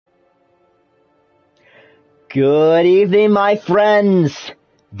Good evening, my friends.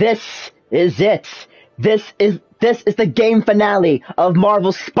 This is it. This is the game finale of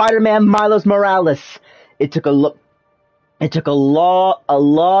Marvel's Spider-Man Miles Morales. It took a lot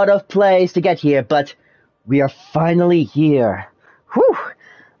of plays to get here, but we are finally here. Whew.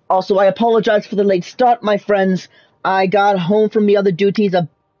 Also, I apologize for the late start, my friends. I got home from the other duties a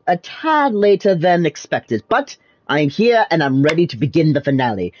tad later than expected, but I am here and I'm ready to begin the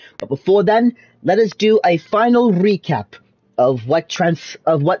finale. But before then, let us do a final recap of what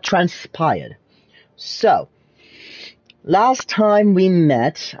transpired. So, last time we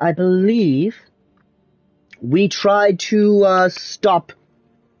met, I believe we tried to steal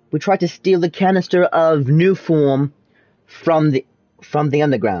the canister of new form from the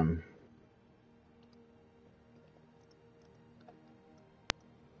underground.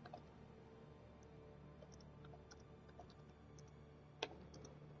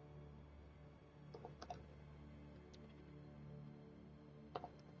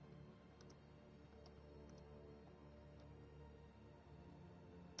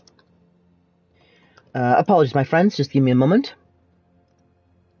 Apologies, my friends. Just give me a moment.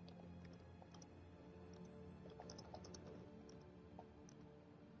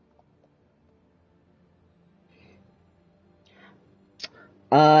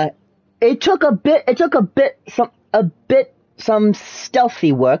 It took some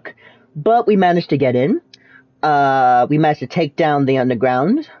stealthy work, but we managed to get in. We managed to take down the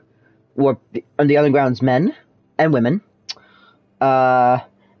underground, or the underground's men and women.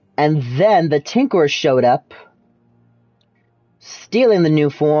 And then the Tinkerer showed up, stealing the new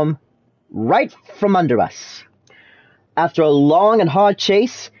form right from under us. After a long and hard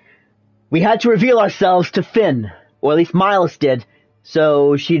chase, we had to reveal ourselves to Finn, or at least Miles did,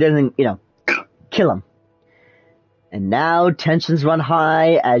 so she doesn't, kill him. And now tensions run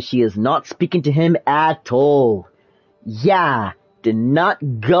high as she is not speaking to him at all. Yeah, did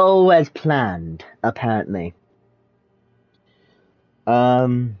not go as planned, apparently.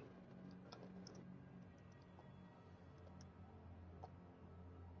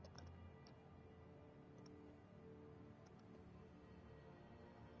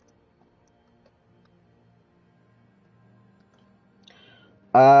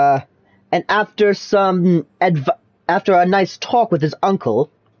 And after after a nice talk with his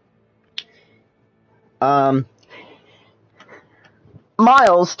uncle, Miles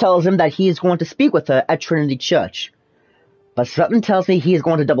tells him that he is going to speak with her at Trinity Church. But something tells me he is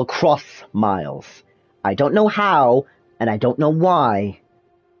going to double-cross Miles. I don't know how, and I don't know why,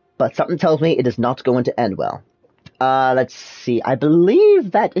 but something tells me it is not going to end well. Let's see. I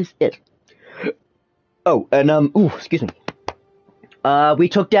believe that is it. Oh, and, excuse me. We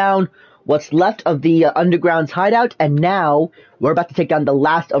took down what's left of the Underground's hideout, and now we're about to take down the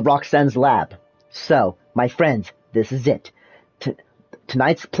last of Roxanne's lab. So, my friends, this is it.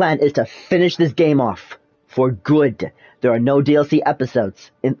 Tonight's plan is to finish this game off. For good. There are no DLC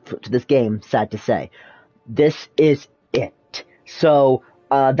episodes to this game, sad to say. This is it. So,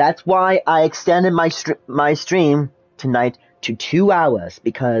 that's why I extended my stream tonight to 2 hours,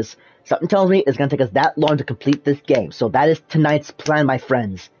 because something tells me it's going to take us that long to complete this game. So that is tonight's plan, my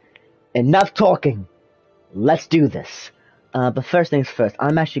friends. Enough talking. Let's do this. But first things first,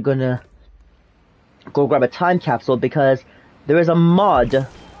 I'm actually going to go grab a time capsule, because there is a mod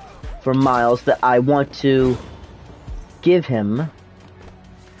for Miles that I want to give him.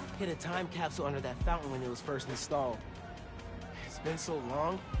 Hit a time capsule under that fountain when it was first installed. It's been so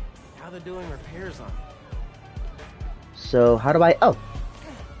long. Now they're doing repairs on it. So how do I... Oh.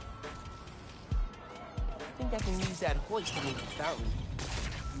 I think I can use that hoist to move the fountain.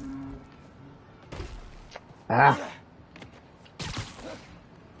 Ah.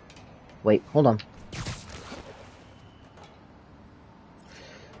 Wait, hold on.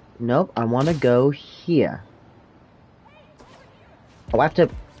 Nope, I want to go here. Oh, I have to...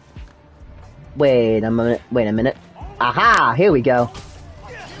 Wait a minute. Aha! Here we go.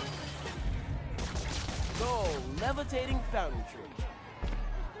 Go, levitating fountain tree.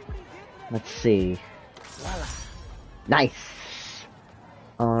 Let's see. Nice!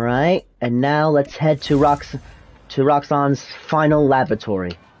 Alright, and now let's head to Roxanne's final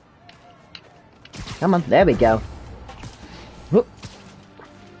laboratory. Come on, there we go. Whoop.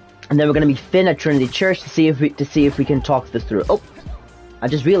 And then we're gonna meet Finn at Trinity Church to see if we can talk this through. Oh, I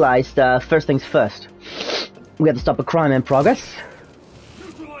just realized. First things first, we have to stop a crime in progress.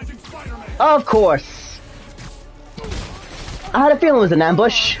 Of course. I had a feeling it was an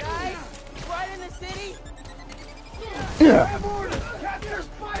ambush. Right in the city.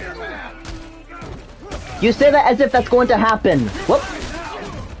 You say that as if that's going to happen. Whoop.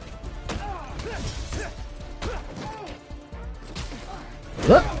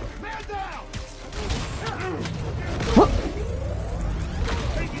 Huh. Huh.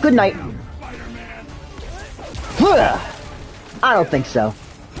 Good night. Huh. I don't think so.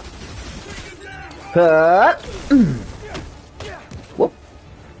 Whoop.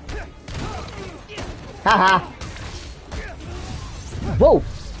 Haha. Whoa.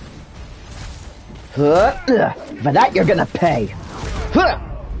 For that you're gonna pay.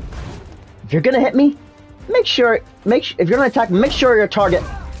 If you're gonna hit me, if you're gonna attack, make sure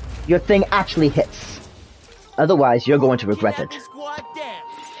your thing actually hits. Otherwise, you're going to regret it.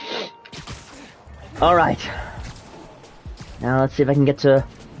 Alright. Now let's see if I can get to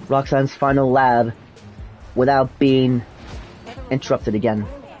Roxanne's final lab without being interrupted again.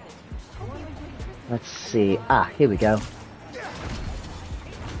 Let's see. Ah, here we go.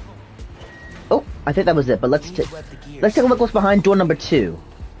 Oh, I think that was it, but let's take a look what's behind door number 2.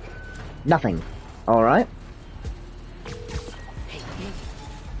 Nothing. Alright. Hey,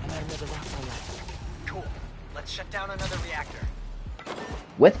 I got another Roxanne light. Cool. Let's shut down another reactor.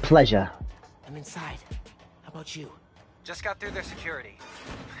 With pleasure. I'm inside. How about you? Just got through their security.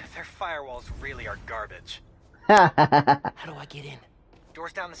 Their firewalls really are garbage. How do I get in?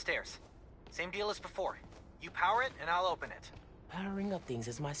 Doors down the stairs. Same deal as before. You power it, and I'll open it. Powering up things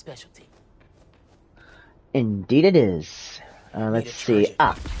is my specialty. Indeed it is. Let's see.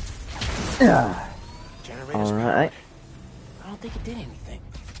 Ah. Alright. I don't think it did anything.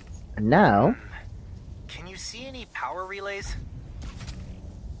 And now... Can you see any power relays?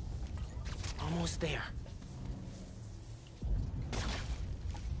 Almost there.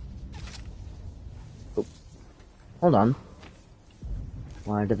 Oh. Hold on.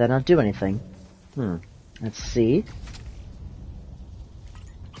 Why did that not do anything? Let's see.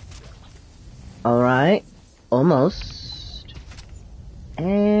 Alright. Almost.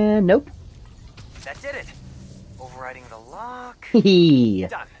 And nope. That did it. Overriding the lock. Hehe.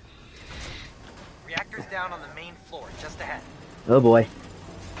 Done. Reactor's down on the main floor, just ahead. Oh boy.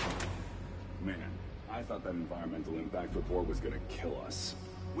 Man, I thought that environmental impact report was gonna kill us.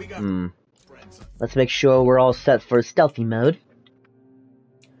 We got Let's make sure we're all set for stealthy mode.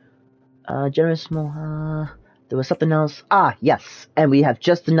 Generous small, there was something else. Ah, yes. And we have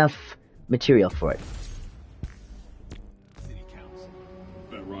just enough material for it. City council.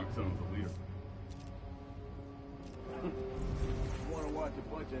 Bet Roxanne's the leader. Wanna watch a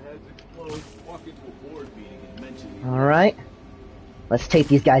bunch of heads explode, walk into a board meeting and mention Alright. Let's take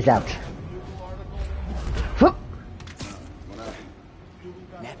these guys out. Whoop.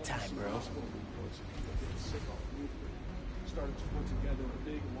 Nap time, bro.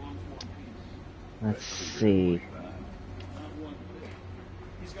 Let's see.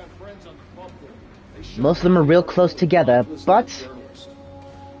 Most of them are real close together, but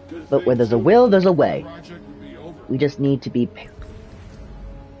where there's a will, there's a way. We just need to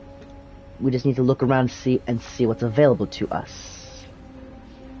look around and see what's available to us.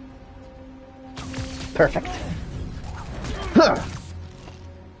 Perfect. Huh.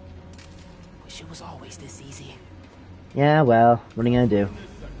 Wish it was always this easy. Yeah, well, what are you gonna do?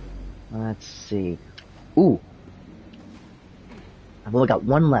 Let's see. Ooh. I've only got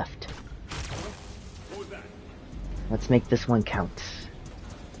one left. Let's make this one count.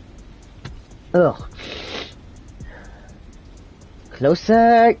 Ugh.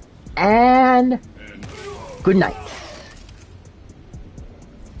 Closer and good night.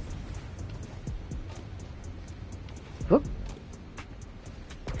 Whoop.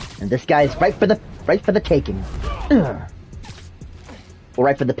 And this guy's right for the taking. Ugh. Or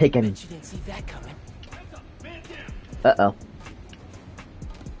right for the picking. You didn't see that coming. Uh-oh.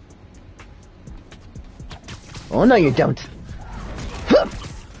 Oh, no, you don't.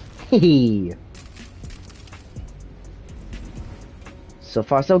 Hee. So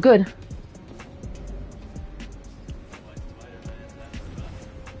far, so good.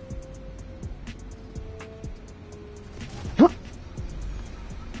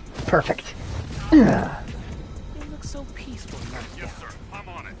 Perfect. It looks so peaceful. Yes, sir. I'm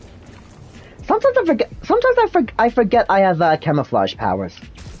on it. Sometimes I forget I have camouflage powers.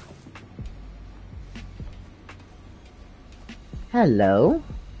 Hello?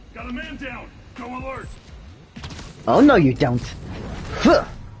 Got a man down. Go alert. Oh no you don't. Huh.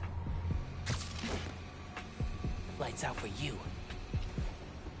 Lights out for you.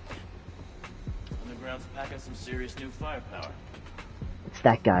 Underground's packing some serious new firepower. It's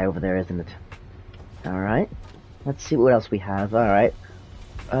that guy over there, isn't it? Alright. Let's see what else we have. Alright.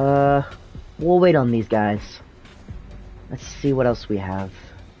 We'll wait on these guys. Let's see what else we have.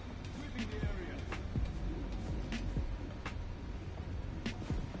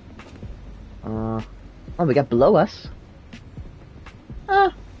 Oh, we got below us.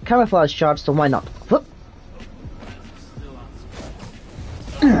 camouflage charge, so why not? Whoop.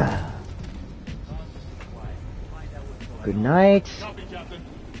 Good night.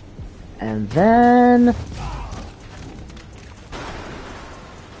 And then...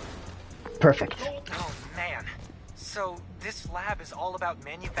 Perfect. Oh man. So this lab is all about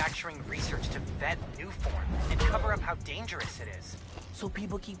manufacturing research to vet new form and cover up how dangerous it is. So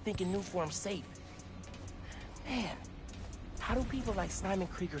people keep thinking new form's safe. Man, how do people like Slime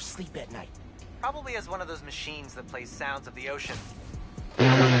and Krieger sleep at night? Probably as one of those machines that plays sounds of the ocean.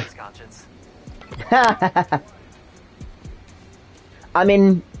 His conscience. I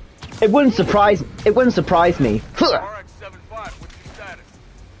mean, it wouldn't surprise me. RX-75, what's your status?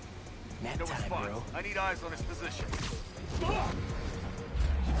 Nap No time, response. bro. I need eyes on his position.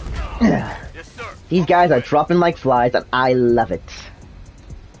 Yes, sir. These guys are dropping like flies, and I love it.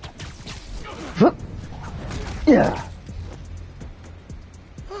 Whoop. Yeah.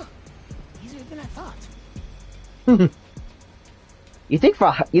 Easier than I thought. You think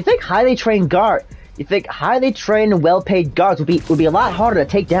highly trained and well-paid guards would be a lot harder to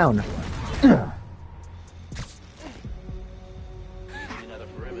take down? I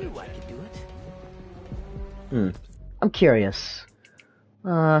knew I could do it. I'm curious.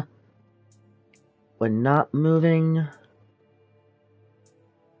 We're not moving.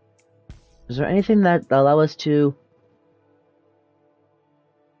 Is there anything that allow us to?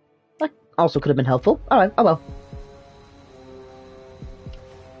 That also could have been helpful. All right. Oh well.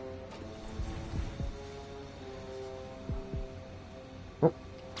 Oh,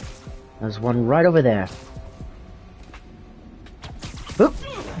 there's one right over there. Oop.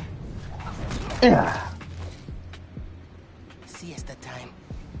 Yeah. Siesta time.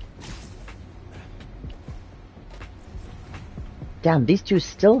 Damn, these two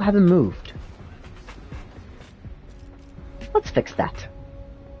still haven't moved. Let's fix that.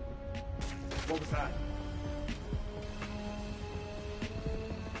 What was that?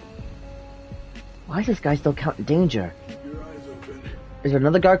 Why is this guy still counting danger? Keep your eyes open. Is there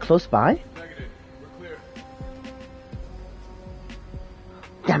another guard close by? Negative. We're clear.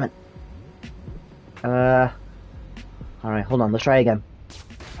 Damn it. Alright, hold on, let's try again.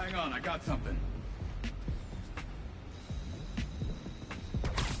 Hang on, I got something.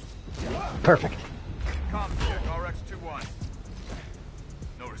 Perfect. Comms check, RX-21.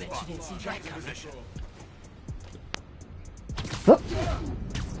 No Bet response. you didn't see that Check your coming. position. Whoop.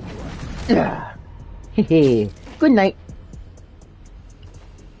 Yeah. Hehe. Good night.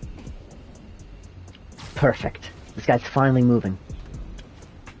 Perfect. This guy's finally moving.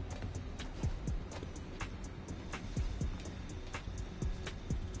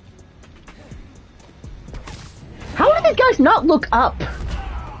 How did these guys not look up?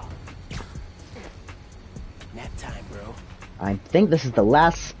 Nap time, bro. I think this is the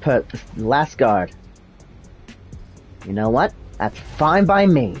last guard. You know what? That's fine by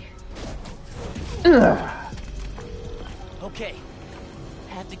me. Ugh. Okay.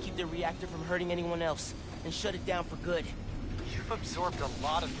 Have to keep the reactor from hurting anyone else and shut it down for good. You've absorbed a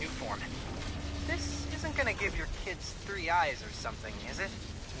lot of new form. This isn't gonna give your kids 3 eyes or something, is it?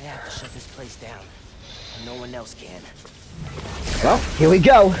 We have to shut this place down. And no one else can. Well, here we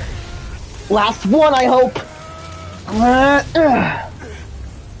go. Last one, I hope.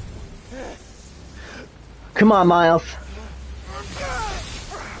 Come on, Miles.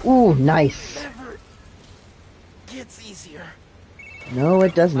 Ooh, nice. Never gets easier. No,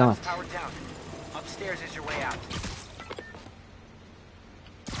 it does not. Lab's powered down. Upstairs is your way out.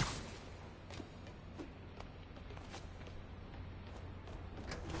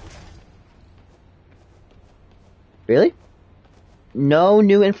 Really? No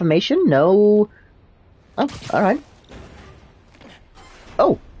new information? No... Oh, alright.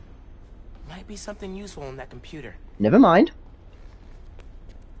 Oh, Might be something useful on that computer. never mind.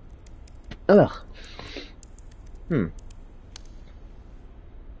 Ugh.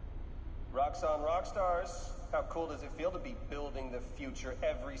 Rocks on Rockstars. How cool does it feel to be building the future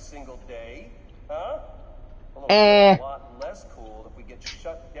every single day? Huh? Well, it'll be a lot less cool if we get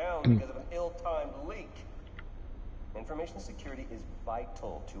shut down because of an ill-timed leak. Information security is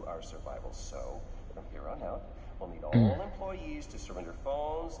vital to our survival, so from here on out, we'll need all employees to surrender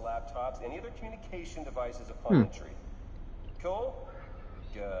phones, laptops, any other communication devices upon entry. Cool?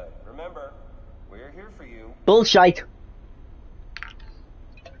 Good. Remember, we're here for you. Bullshit.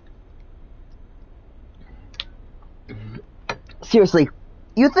 Seriously,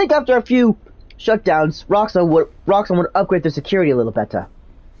 you think after a few shutdowns, Roxxon would upgrade their security a little better.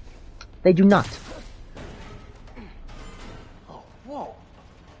 They do not. Oh, whoa.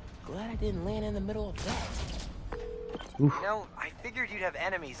 Glad I didn't land in the middle of that. You know, I figured you'd have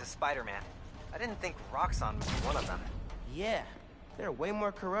enemies as Spider-Man. I didn't think Roxxon was one of them. Yeah, they're way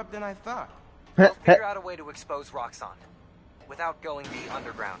more corrupt than I thought. We'll figure out a way to expose Roxxon without going the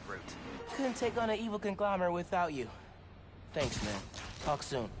underground route. Couldn't take on an evil conglomerate without you. Thanks, man. Talk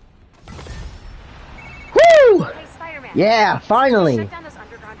soon. Woo! Hey, Spider-Man. Yeah, finally. Shut down those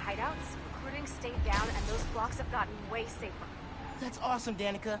underground hideouts. Recruiting stayed down, and those blocks have gotten way safer. That's awesome,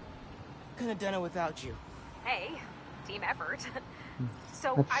 Danica. Couldn't have done it without you. Hey, team effort.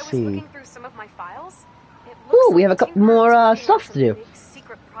 So Let's I was see. looking through some of my files. It Ooh, looks we like have a the couple Team more, Parent's working on stuff to some do. Big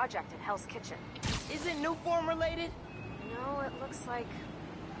secret project in Hell's Kitchen. Is it new form related? No, it looks like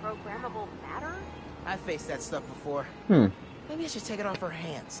programmable matter. I faced that stuff before. Hmm. Maybe I should take it off her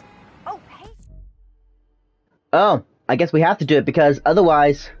hands. Oh, hey. Oh, I guess we have to do it because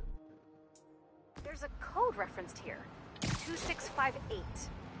otherwise... There's a code referenced here. 2658.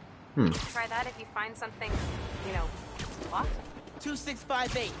 Try that if you find something, you know, locked.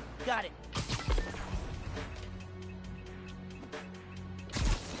 2658. Got it.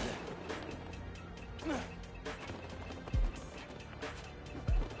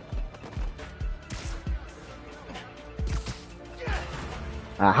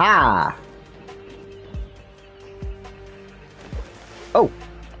 Aha! Oh!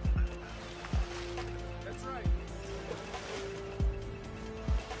 That's right.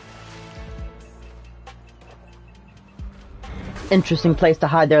 Interesting place to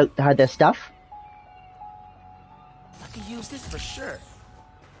hide their stuff. I could use this for sure.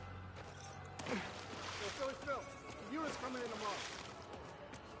 Hey, Philly Phil, the unit's coming in tomorrow.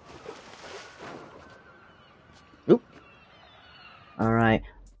 Oop.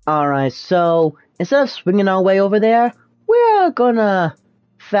 Alright, so instead of swinging our way over there, we're gonna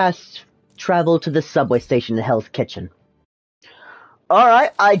fast travel to the subway station in Hell's Kitchen. Alright,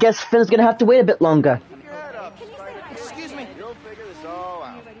 I guess Finn's gonna have to wait a bit longer. Excuse me. You'll figure this all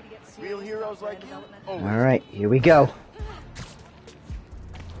out. Real heroes like you always. Alright, here we go.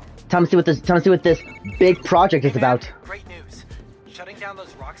 Time to see what this big project is Hey, man, about. great news. Shutting down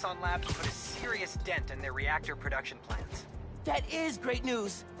those Roxxon labs put a serious dent in their reactor production plans. That is great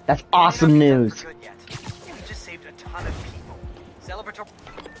news. That's It may not awesome be done news. for good yet. We just saved a ton of people. Celebratory.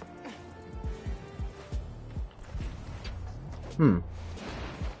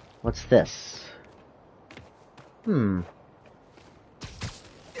 What's this?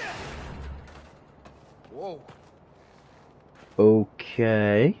 Whoa.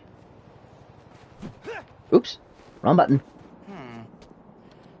 Okay. Oops. Wrong button.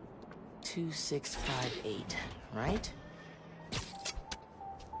 2658, right?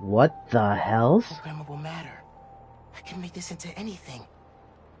 What the hell's? Programmable matter. I can make this into anything.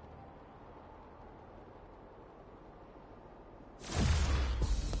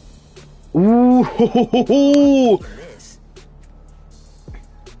 Ooh! This.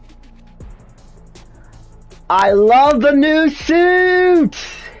 I love the new suit!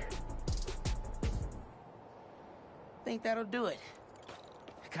 Think that'll do it.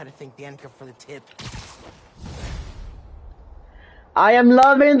 I gotta thank Danica for the tip. I am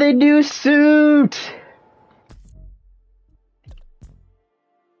loving the new suit!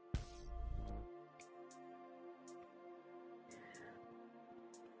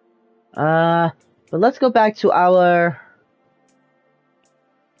 But let's go back to our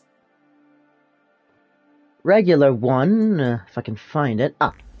regular one, if I can find it.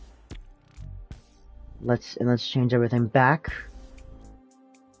 Let's change everything back.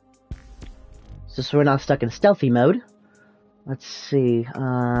 So we're not stuck in stealthy mode. Let's see,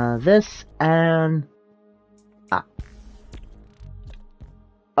 this and...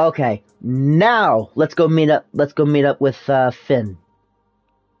 Okay, now let's go meet up with, Finn.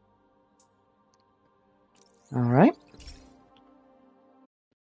 Alright.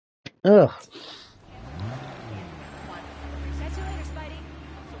 Ugh.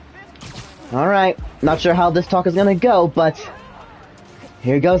 Alright, not sure how this talk is gonna go, but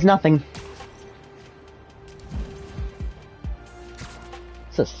here goes nothing.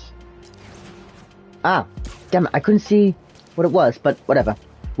 What's this? Damn it, I couldn't see what it was, but whatever.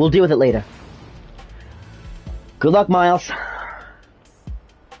 We'll deal with it later. Good luck, Miles.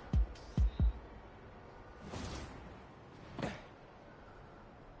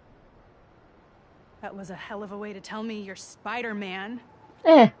 That was a hell of a way to tell me you're Spider-Man.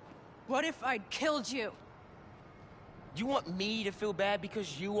 What if I'd killed you? You want me to feel bad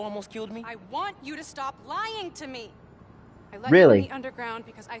because you almost killed me? I want you to stop lying to me. I let Really? you in the underground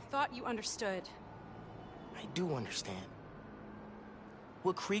because I thought you understood. I do understand.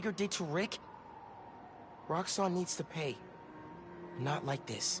 What Krieger did to Rick? Roxxon needs to pay. Not like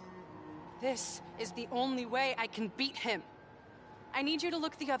this. This is the only way I can beat him. I need you to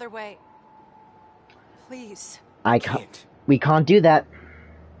look the other way. Please. I can't. We can't do that.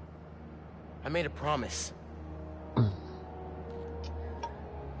 I made a promise.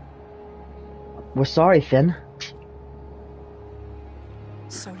 We're sorry, Finn.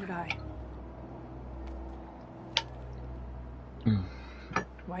 So did I.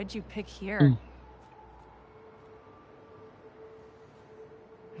 Why'd you pick here?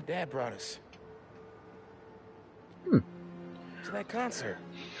 Dad brought us. To that concert.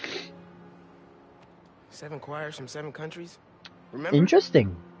 7 choirs from 7 countries. Remember?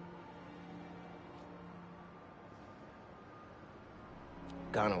 Interesting.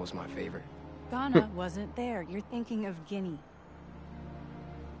 Ghana was my favorite. Ghana wasn't there. You're thinking of Guinea.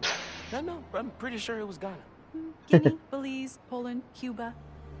 No, I'm pretty sure it was Ghana. Guinea, Belize, Poland, Cuba.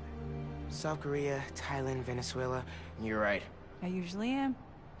 South Korea, Thailand, Venezuela. You're right. I usually am.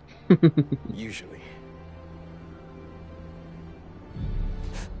 Usually.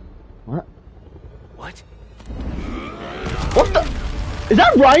 What? What? What the? Is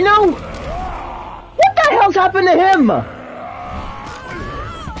that Rhino? What the hell's happened to him?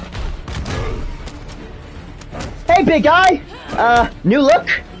 Hey, big guy. New look?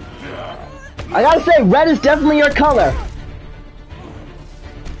 I gotta say, red is definitely your color.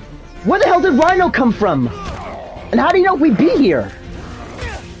 Where the hell did Rhino come from? And how do you know we'd be here?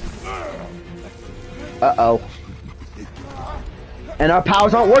 Uh-oh. And our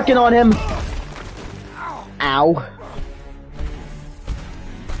powers aren't working on him. Ow.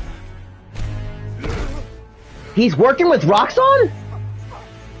 He's working with Roxxon?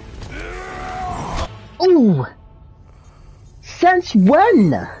 Ooh. Since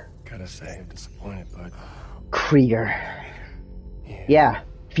when? Gotta say, I'm disappointed, bud. Krieger. Yeah,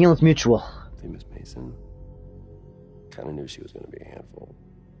 feelings mutual. See, Miss Mason? Kinda knew she was gonna be a handful.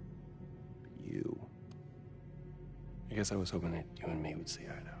 But you... I guess I was hoping that you and me would see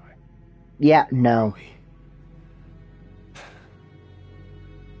eye to eye. Yeah, no.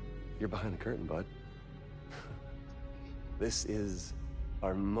 You're behind the curtain, bud. This is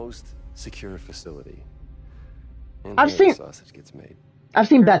our most secure facility. And I've seen... sausage gets made. I've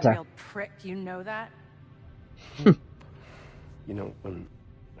seen You're better. A real prick, you know that? You know, when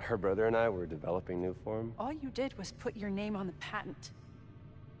her brother and I were developing new form... All you did was put your name on the patent.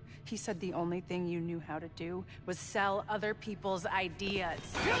 He said the only thing you knew how to do was sell other people's ideas.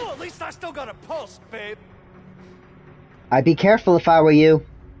 Yeah, well, at least I still got a pulse, babe. I'd be careful if I were you.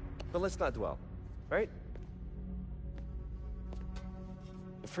 But let's not dwell, right?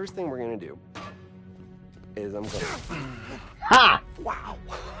 The first thing we're gonna do is I'm gonna... Ha! Wow!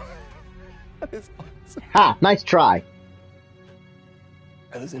 That is awesome. Ha! Nice try.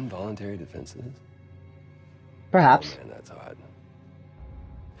 Are those involuntary defenses? Perhaps. Oh, man, that's odd.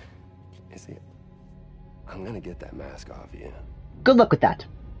 You see, I'm gonna get that mask off you. Good luck with that.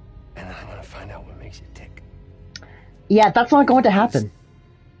 And I'm gonna find out what makes you tick. Yeah, that's not going to happen.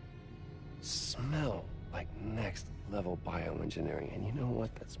 Smell like next level bioengineering. And you know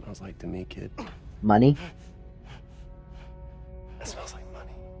what that smells like to me, kid? Money? That smells like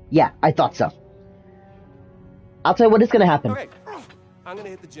money. Yeah, I thought so. I'll tell you what is going to happen. Okay, I'm gonna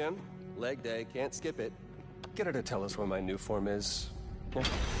hit the gym. Leg day, can't skip it. Get her to tell us where my new form is. Yeah.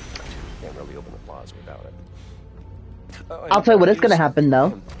 Can't really open the plaza without it. I'll tell you what is going to happen,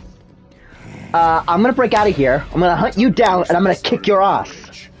 though. I'm going to break out of here. I'm going to hunt you down, and I'm going to kick your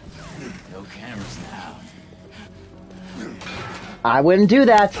ass. No cameras now. I wouldn't do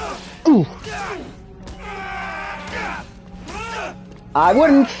that. Ooh. I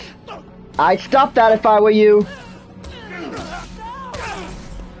wouldn't. I'd stop that if I were you.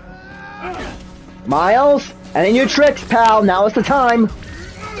 Miles, any new tricks, pal? Now is the time.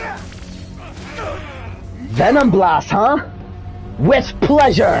 Venom Blast, huh? With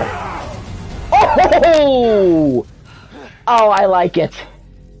pleasure. Oh! Oh, I like it.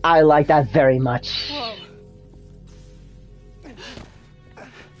 I like that very much. Whoa.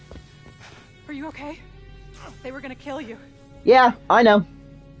 Are you okay? They were gonna kill you. Yeah, I know.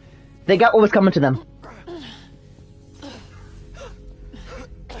 They got what was coming to them.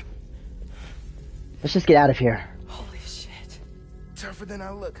 Let's just get out of here. Holy shit. Tougher than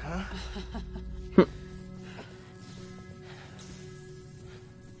I look, huh?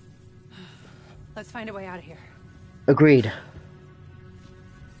 Let's find a way out of here. Agreed.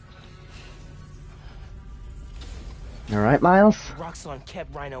 Alright, Miles? Roxxon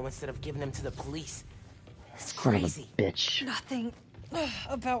kept Rhino instead of giving him to the police. It's Son of a crazy. bitch. Nothing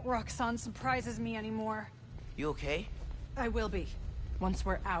about Roxxon surprises me anymore. You okay? I will be, once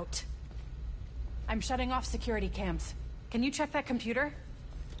we're out. I'm shutting off security cams. Can you check that computer?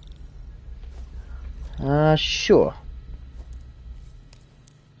 Sure.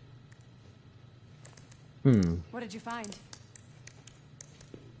 What did you find?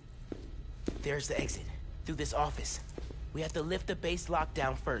 There's the exit. Through this office. We have to lift the base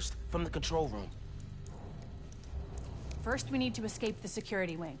lockdown first, from the control room. First, we need to escape the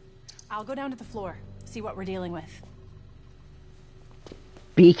security wing. I'll go down to the floor, see what we're dealing with.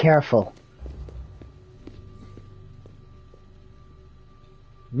 Be careful.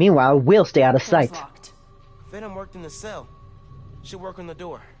 Meanwhile, we'll stay out of sight. Locked. Venom worked in the cell. Should work on the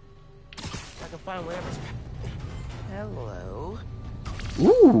door. I can find whatever's... Hello?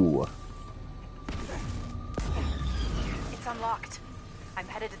 Ooh. It's unlocked. I'm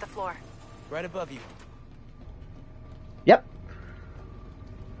headed to the floor. Right above you. Yep.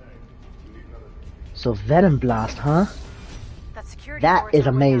 So Venom Blast, huh? That security That door is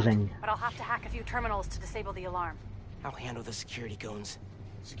not way out, amazing. but I'll have to hack a few terminals to disable the alarm. I'll handle the security goons.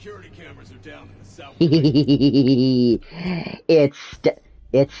 Security cameras are down in the south.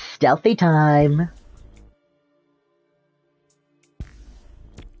 It's stealthy time.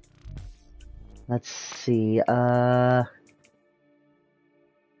 Let's see,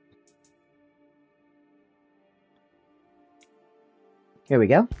 here we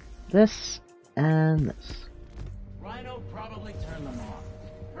go. This and this. Rhino probably turned them off.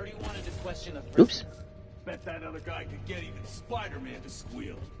 Heard he wanted to question a Oops. Bet that other guy could get even Spider-Man to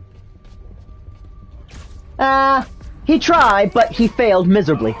squeal. He tried, but he failed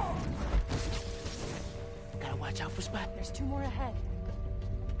miserably. Gotta watch out for Spot. There's 2 more ahead.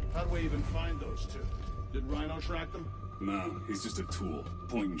 How'd we even find those 2? Did Rhino track them? No, he's just a tool.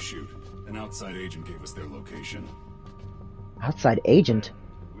 Point and shoot. An outside agent gave us their location. Outside agent?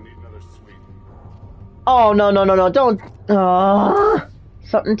 We need another suite. Oh, no, don't.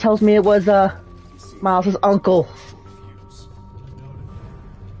 Something tells me it was, Miles' uncle.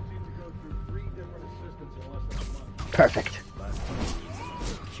 Perfect.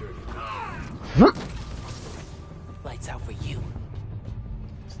 Lights out for you.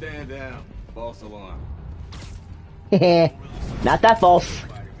 Stand down. False alarm. Not that false.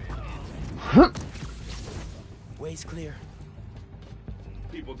 Way's clear.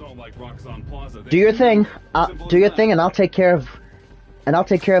 People don't like Roxxon Plaza. Do your thing. Do your thing, and I'll take care of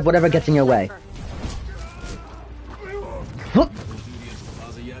whatever gets in your way.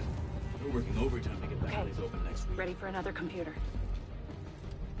 Plaza yet? We're working overtime to get the alleys open next week. Ready for another computer.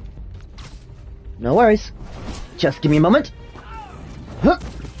 No worries. Just give me a moment. Ben,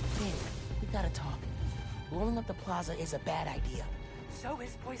 we gotta talk. Blowing up the plaza is a bad idea. So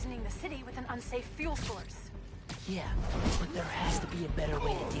is poisoning the city with an unsafe fuel source. Yeah, but there has to be a better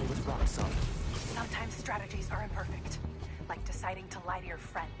way to deal with Roxxon. Sometimes strategies are imperfect, like deciding to lie to your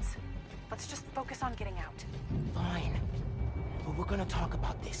friends. Let's just focus on getting out. Fine. But we're gonna talk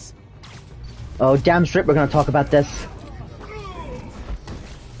about this. Oh, damn straight we're gonna talk about this.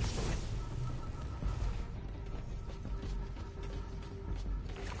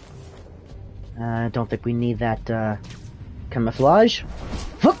 I don't think we need that, camouflage.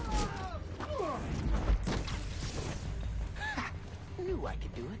 Knew I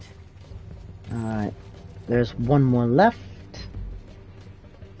could do it. Alright. There's one more left.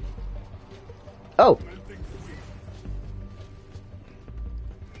 Oh!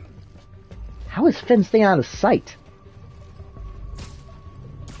 How is Finn staying out of sight?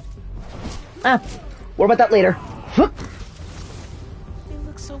 What about that later? They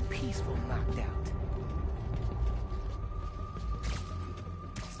look so peaceful knocked out.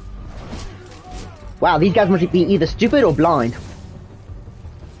 Wow, these guys must be either stupid or blind.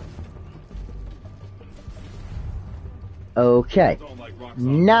 Okay.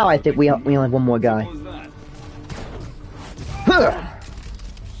 Now I think we only have one more guy.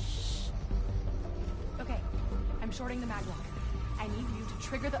 Okay, I'm shorting the mag lock. I need you to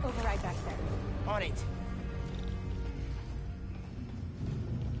trigger the override back there. On it.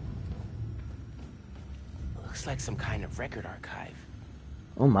 Looks like some kind of record archive.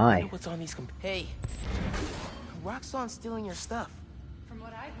 Oh my. What's on these Hey, Roxxon's stealing your stuff. From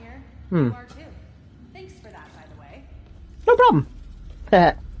what I hear, you are too. Thanks for that, by the way. No problem.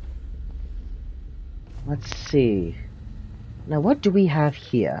 Let's see. Now what do we have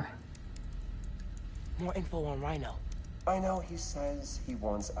here? More info on Rhino. I know he says he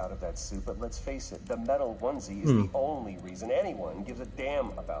wants out of that suit, but let's face it, the metal onesie is the only reason anyone gives a damn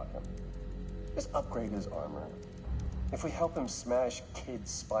about him. Just upgrade his armor. If we help him smash Kid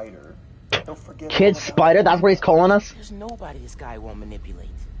Spider, don't forget... Kid Spider? That's what he's calling us? There's nobody this guy won't manipulate.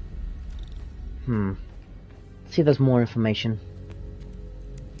 Let's see if there's more information.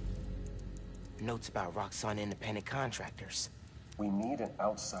 Notes about Roxxon independent contractors. We need an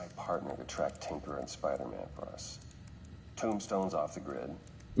outside partner to track Tinker and Spider-Man for us. Tombstone's off the grid.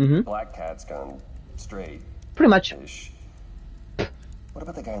 Black Cat's gone straight. Pretty much. Ish. What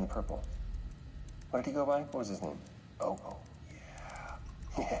about the guy in the purple? What did he go by? What was his name? Oh, yeah.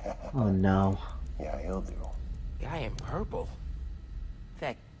 Yeah. Oh no. Yeah, he'll do. Guy in purple?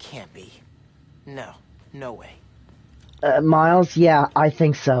 That can't be. No, no way. Miles, yeah, I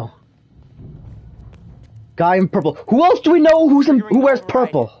think so. Guy in purple. Who else do we know who wears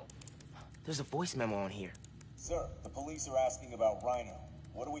purple? There's a voice memo on here. Sir, the police are asking about Rhino.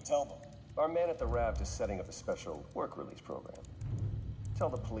 What do we tell them? Our man at the raft is setting up a special work release program. Tell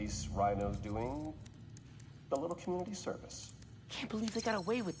the police Rhino's doing a little community service. Can't believe they got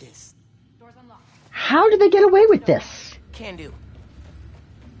away with this. Doors unlocked. How did they get away with this? Can do.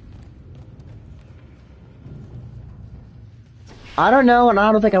 I don't know, and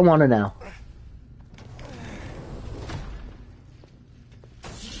I don't think I want to know.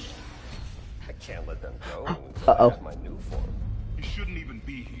 I can't let them go. Uh-oh. That's my new form. You shouldn't even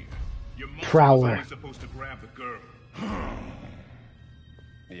be here. Your mom was Prowler. only supposed to grab the girl.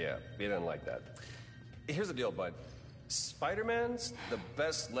 Yeah, he didn't like that. Here's the deal, bud. Spider-Man's the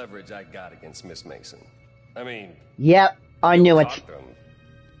best leverage I got against Miss Mason. I mean... Yep, I knew it. Caught them.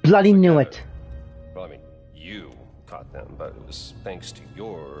 Bloody knew it. Well, I mean, you caught them, but it was thanks to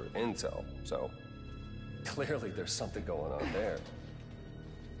your intel. So, clearly there's something going on there.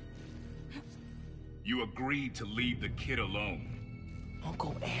 You agreed to leave the kid alone.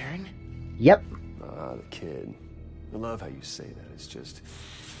 Uncle Aaron? Yep. Ah, the kid. I love how you say that. It's just...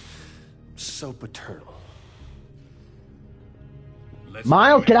 so paternal.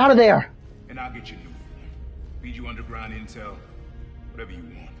 Miles, get out of there! And I'll get you new. Feed you underground intel. Whatever you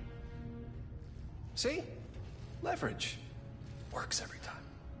want. See? Leverage. Works every time.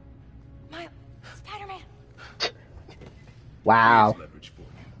 Miles, Spider-Man. Wow. Here's leverage for you.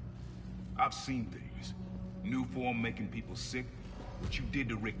 I've seen things. New form making people sick. What you did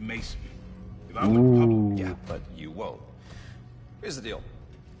to Rick Mason. If I went public... Yeah, but you won't. Here's the deal.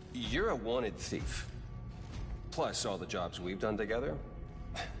 You're a wanted thief. Plus all the jobs we've done together.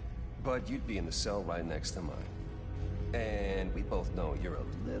 But you'd be in the cell right next to mine. And we both know you're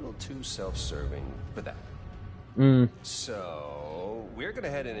a little too self-serving for that. So, we're gonna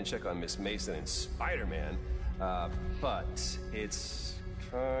head in and check on Miss Mason and Spider-Man. But it's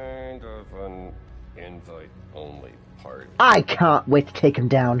kind of an invite-only party. I can't wait to take him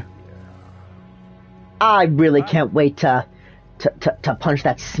down. I really can't wait to punch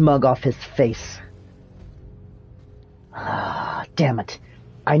that smug off his face. Ah, damn it.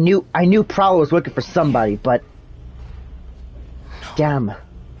 I knew Prowler was working for somebody, but... Damn.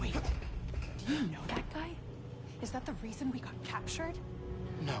 Wait. Do you know that guy? Is that the reason we got captured?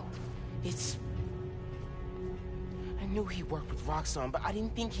 No. It's... I knew he worked with Roxxon, but I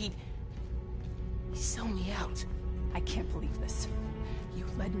didn't think he'd sell me out. I can't believe this. You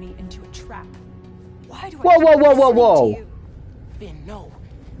led me into a trap. Why do I Whoa, keep whoa, whoa, whoa, listening whoa. to you? Finn, no.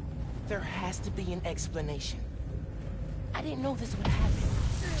 There has to be an explanation. I didn't know this would happen.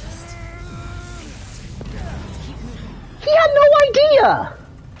 Just... keep moving. He had no idea!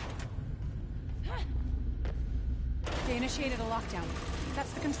 They initiated a lockdown.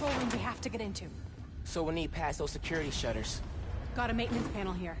 That's the control room we have to get into. So we'll need past those security shutters. Got a maintenance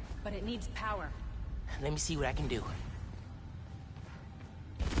panel here, but it needs power. Let me see what I can do.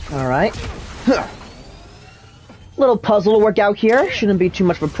 Alright. Little puzzle to work out here. Shouldn't be too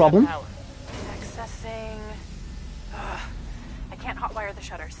much of a problem. Accessing... I can't hotwire the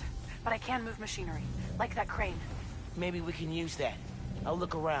shutters, but I can move machinery, like that crane. Maybe we can use that. I'll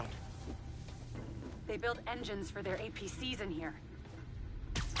look around. They build engines for their APCs in here.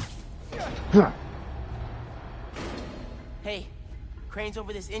 Hey, crane's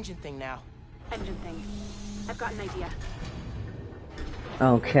over this engine thing now. Engine thing. I've got an idea.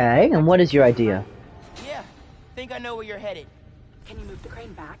 Okay, and what is your idea? Yeah, think I know where you're headed. Can you move the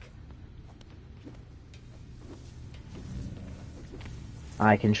crane back?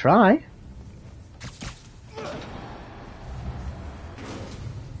 I can try.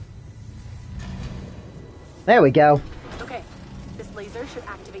 There we go. Okay, this laser should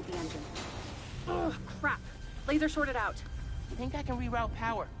activate the engine. Oh, crap. Laser shorted out. Think I can reroute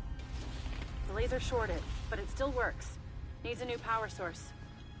power. The laser shorted, but it still works. Needs a new power source.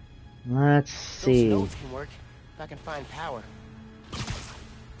 Let's Those see. nodes can work, if I can find power.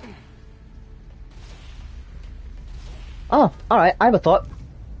 Oh, alright, I have a thought.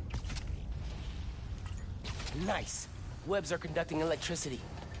 Nice. Webs are conducting electricity.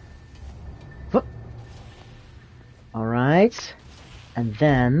 Alright. And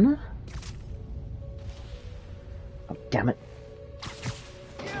then... Oh, damn it.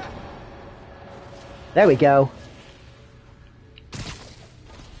 There we go.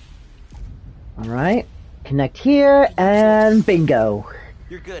 Alright. Connect here, and bingo.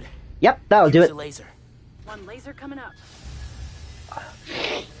 You're good. Yep, that'll do Use it. a laser. One laser coming up.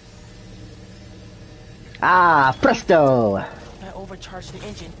 Ah, presto! If I overcharge the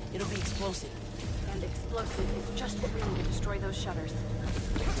engine, it'll be explosive. And explosive is just what we need to destroy those shutters.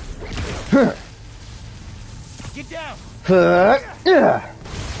 Get down!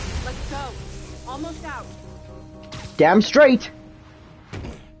 Let's go. Almost out. Damn straight!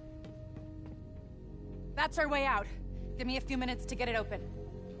 That's our way out. Give me a few minutes to get it open.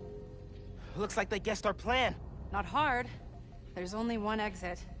 Looks like they guessed our plan. Not hard. There's only one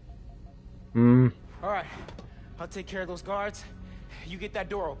exit. Alright, I'll take care of those guards. You get that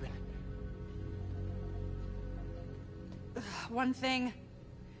door open. One thing.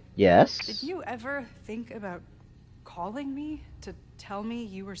 Yes? Did you ever think about calling me to tell me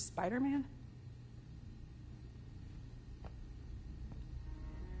you were Spider-Man?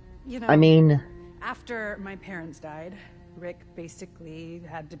 You know, I mean... after my parents died, Rick basically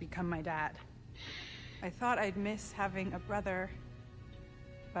had to become my dad. I thought I'd miss having a brother,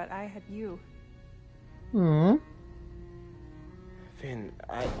 but I had you. Finn,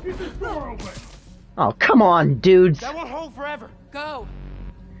 Oh, come on, dudes. that won't hold forever. Go!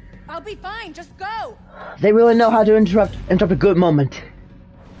 I'll be fine, just go! They really know how to interrupt a good moment.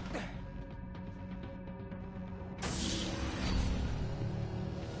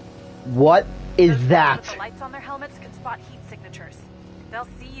 What is Those that? guys with the lights on their helmets can spot heat signatures. They'll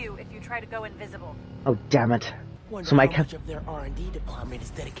see you if you try to go invisible. Oh, damn it. Wonder So my how much of their R&D department is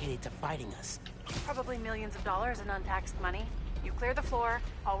dedicated to fighting us. Probably millions of dollars in untaxed money. You clear the floor,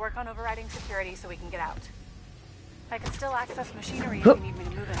 I'll work on overriding security so we can get out. I can still access machinery if you need me to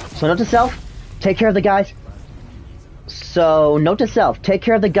move anything. So note to self, take care of the guys. So note to self, take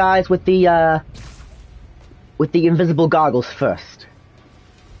care of the guys with the invisible goggles first.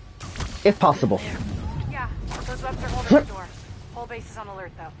 If possible. Yeah, those webs are holding the door. Whole base is on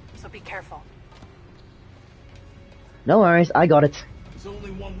alert though, so be careful. No worries, I got it. There's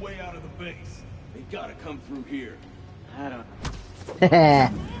only one way out of the base. They gotta come through here. I don't know.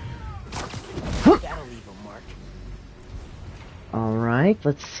 That'll leave a mark. Alright,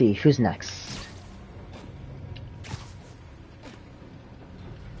 let's see, who's next?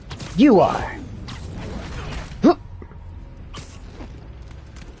 You are!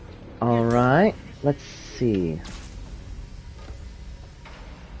 Alright, let's see.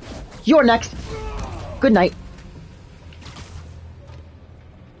 You're next! Good night.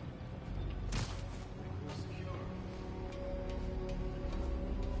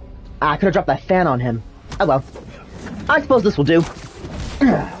 I could have dropped that fan on him. Oh well. I suppose this will do.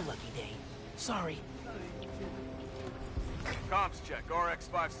 Lucky day. Sorry. Comms check,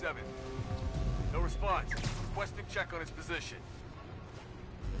 RX-57. No response. Requesting check on his position.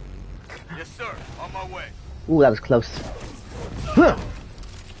 Yes, sir. On my way. Ooh, that was close. Huh.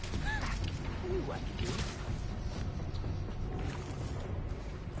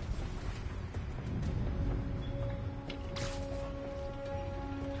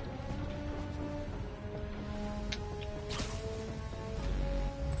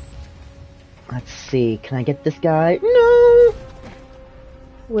 Let's see, can I get this guy? No!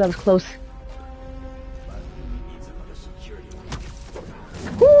 Ooh, that was close.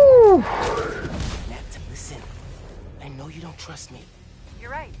 Woo! Nat, listen. I know you don't trust me.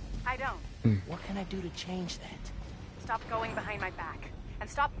 You're right, I don't. What can I do to change that? Stop going behind my back. And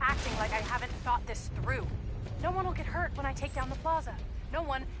stop acting like I haven't thought this through. No one will get hurt when I take down the plaza. No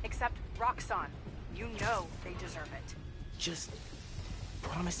one except Roxxon. You know they deserve it. Just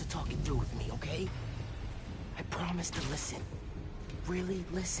promise to talk it through with me, okay? I promise to listen. Really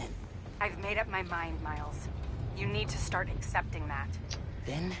listen. I've made up my mind, Miles. You need to start accepting that.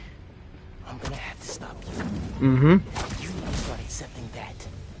 Then, I'm gonna have to stop you. Mm-hmm. You need to start accepting that.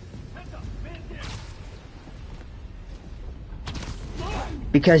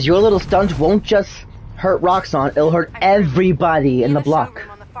 Because your little stunt won't just hurt Roxxon, it'll hurt everybody in the block.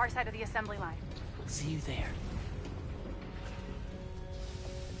 Showroom on the far side of the assembly line. See you there.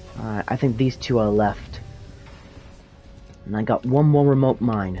 Alright, I think these two are left. And I got one more remote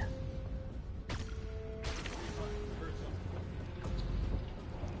mine.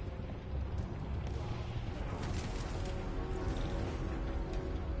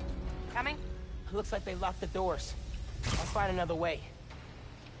 Coming? Looks like they locked the doors. I'll find another way.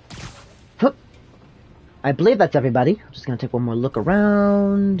 Hup. I believe that's everybody. I'm just gonna take one more look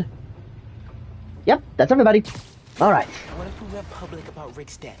around. Yep, that's everybody. Alright. What if we went public about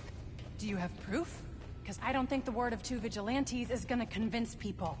Rick's death? Do you have proof? Because I don't think the word of two vigilantes is gonna convince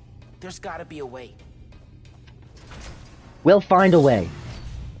people. There's gotta be a way. We'll find a way.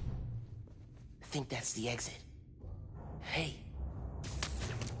 I think that's the exit. Hey.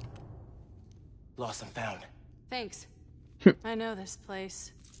 Lost and found. Thanks. I know this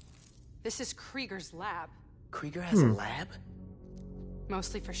place. This is Krieger's lab. Krieger has a lab?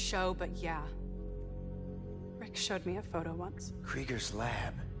 Mostly for show, but yeah. Rick showed me a photo once. Krieger's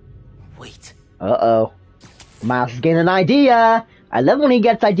lab. Wait. Uh-oh. Miles is getting an idea. I love when he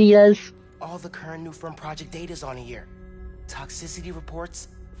gets ideas. All the current Nuform project data's on here. Toxicity reports,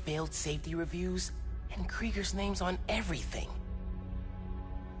 failed safety reviews, and Krieger's name's on everything.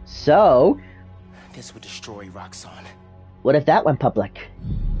 So, this would destroy Roxxon. What if that went public?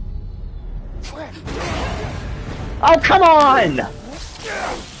 Oh, come on!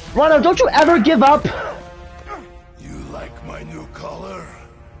 Ronald, don't you ever give up? You like my new color?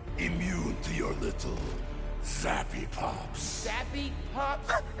 Immune to your little zappy pops. Zappy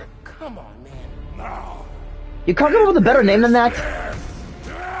Pops? Come on, man. Now. You can't come up with a better name than that?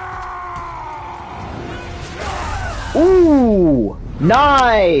 Ooh!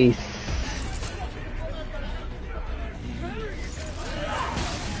 Nice!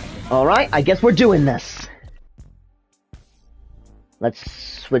 Alright, I guess we're doing this. Let's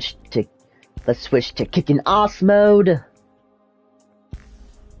switch to kicking ass mode.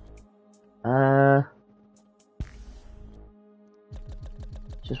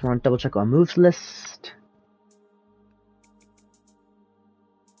 Just want to double check our moves list.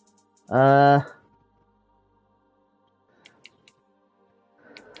 Come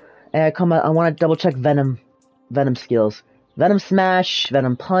on, I want to double check Venom skills. Venom Smash,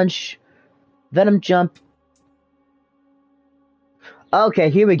 Venom Punch, Venom Jump. Okay,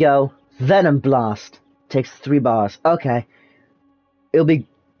 here we go. Venom Blast. Takes 3 bars. Okay.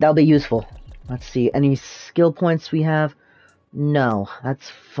 That'll be useful. Let's see, any skill points we have? No, that's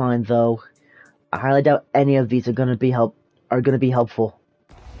fine though. I highly doubt any of these are gonna be helpful.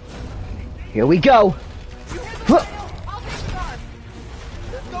 Here we go! Let's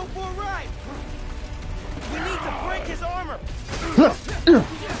go for a ride! We need to break his armor!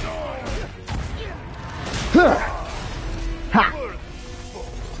 Ha!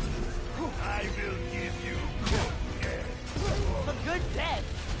 I will give you A good death!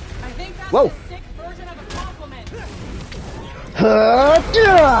 I think that's Whoa. a sick version of a compliment.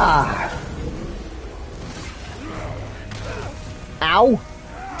 Ow!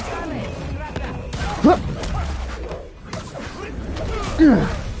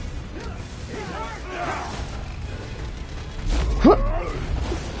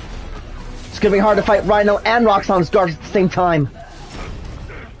 It's gonna be hard to fight Rhino and Roxxon's guards at the same time.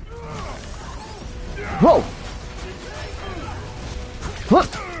 Whoa!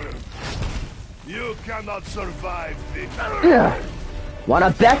 You cannot survive this.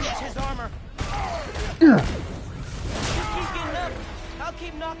 Wanna bet? His armor! You keep getting up, I'll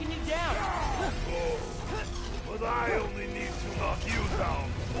keep knocking you down! But I only need to knock you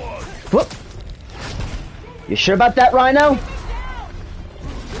down once. Whoop. You sure about that, Rhino?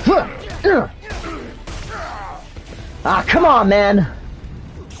 Ah, come on, man.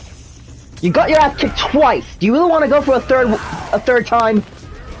 You got your ass kicked twice. Do you really want to go for a third time?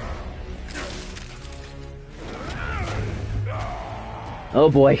 Oh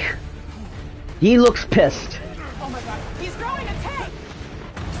boy. He looks pissed. Oh my god, he's throwing a tank!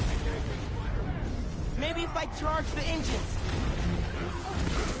 Maybe if I charge the engines.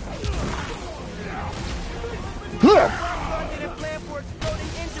 Roxxon did a plan for exploding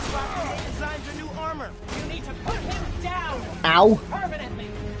engine blocks when they designed your new armor. You need to put him down! Ow. Permanently!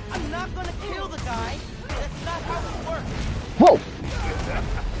 I'm not gonna kill the guy. That's not how it works. Whoa.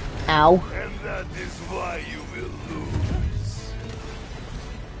 Ow. And that is why you will lose.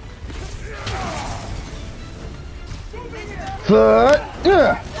 Your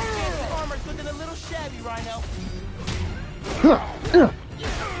armor's looking a little shabby, Rhino.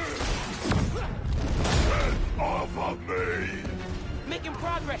 Off of me. Making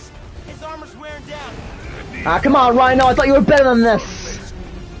progress. His armor's wearing down. Ah, come on, Rhino. I thought you were better than this.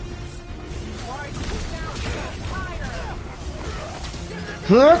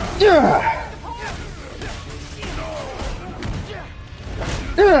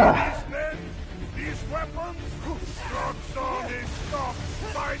 These weapons, Roxxon is stopped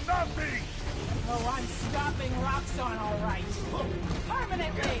by nothing. Oh, I'm stopping Roxxon, all right.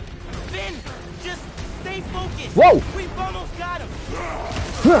 Permanently. Finn, just stay focused. Whoa. We've almost got him.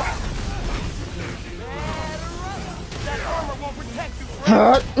 That armor won't protect you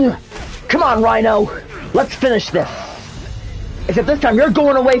forever. Come on, Rhino. Let's finish this. Except this time you're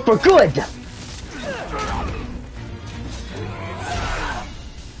going away for good.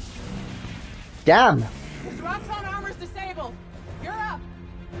 Damn. This Roxxon armor's disabled.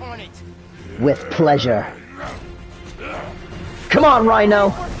 on it. With pleasure. Come on, Rhino.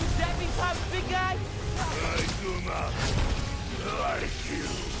 Zappy Pops, big guy. I do not like you.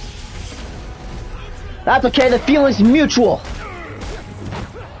 That's okay, the feeling's mutual.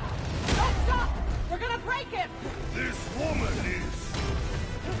 Stop! We're gonna break him! This woman is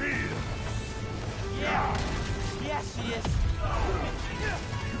fierce. Yeah. Yes, she is.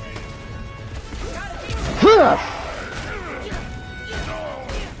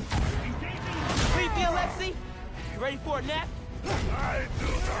 Creepy, Alexi. You ready for a nap? I do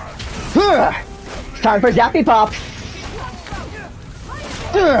not. It's time for Zappy Pops.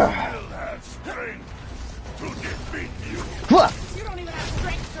 Still have strength to defeat you. You don't even have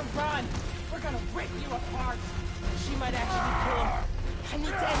strength to run. We're gonna rip you apart. She might actually kill him. I need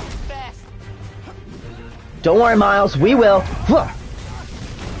to end this fast. Don't worry, Miles, we will.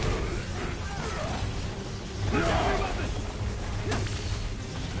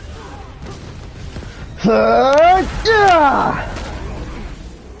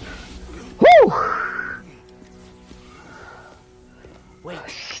 Woo! Wait.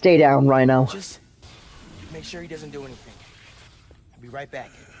 Stay down, Rhino. Just make sure he doesn't do anything. I'll be right back.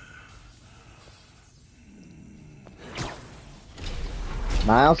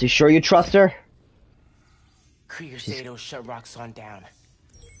 Miles, you sure you trust her? Krieger said it'll shut Roxxon down.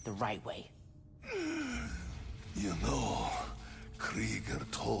 The right way. You know, Krieger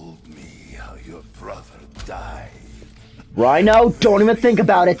told me how your brother died. Rhino, don't even think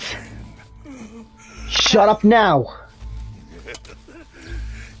about it. Shut up now.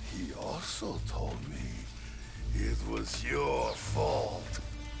 He also told me it was your fault.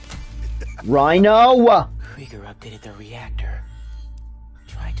 Rhino! Krieger updated the reactor.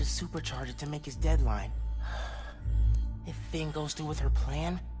 Tried to supercharge it to make his deadline. If Finn goes through with her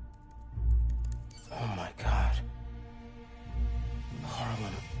plan... Oh my god.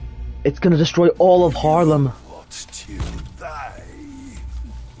 Harlem. It's gonna destroy all of Harlem. Watched you die.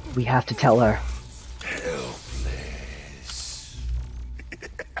 We have to tell her. Helpless.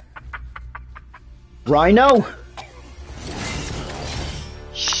 Rhino?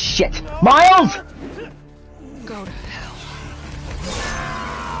 Shit. Miles! Go to hell.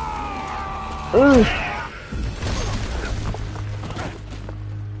 Ugh.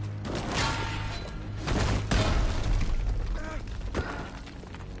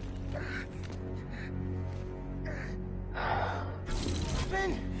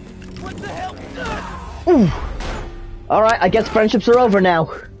 Finn! What the hell? Alright, I guess friendships are over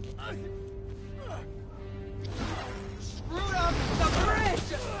now. Screwed up the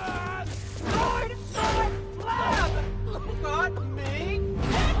bridge! Lord, lab! Not me!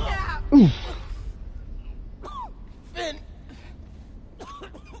 Yeah. Finn!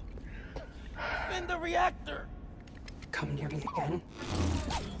 Finn, the reactor! Come near me again.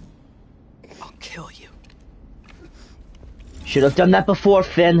 I'll kill you. Should have done that before,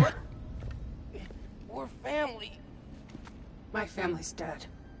 Finn. We're family. My family's dead.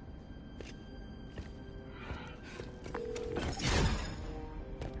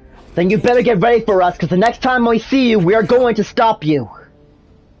 Then you better get ready for us, because the next time we see you, we are going to stop you.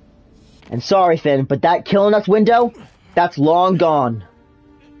 And sorry, Finn, but that killing us window, that's long gone.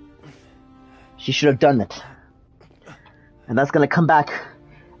 She should have done it. And that's gonna come back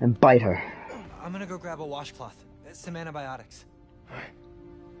and bite her. I'm gonna go grab a washcloth. Some antibiotics.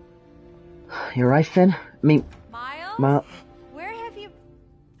 You're right, Finn? I mean... Miles? Where have you...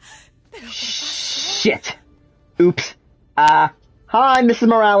 Shit. Oops. Hi, Mrs.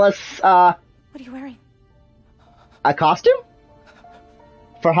 Morales. What are you wearing? A costume?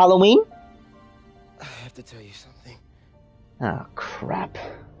 For Halloween? I have to tell you something. Oh, crap.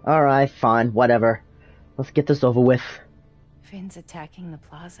 Alright, fine, whatever. Let's get this over with. Finn's attacking the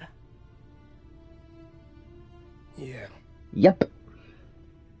plaza. Yeah. Yep.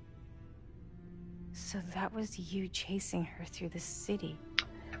 So that was you chasing her through the city.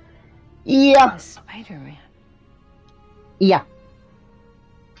 Yeah. As Spider-Man. Yeah.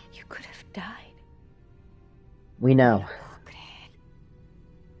 You could have died. We know.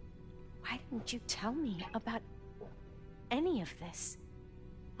 Why didn't you tell me about any of this?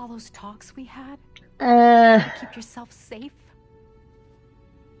 All those talks we had? To keep yourself safe?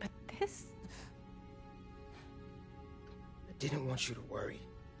 But this... I didn't want you to worry.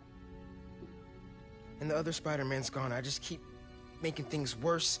 And the other Spider-Man's gone. I just keep making things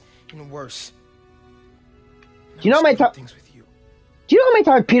worse and worse. Do you know how many times... Do you know how many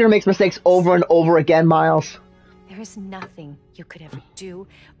times Peter makes mistakes over and over again, Miles? There is nothing you could ever do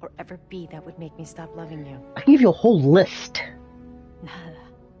or ever be that would make me stop loving you. I can give you a whole list. Nada.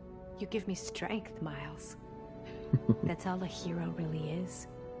 You give me strength, Miles. That's all a hero really is.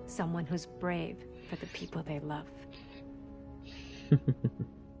 Someone who's brave for the people they love.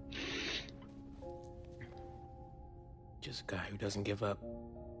 Just a guy who doesn't give up.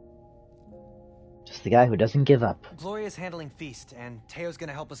 Just the guy who doesn't give up. Gloria's handling Feast, and Teo's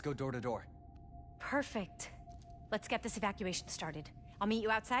gonna help us go door to door. Perfect. Let's get this evacuation started. I'll meet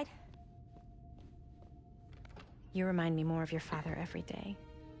you outside. You remind me more of your father every day.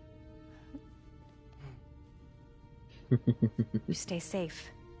 You stay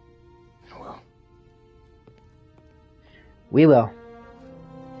safe. Well. We will.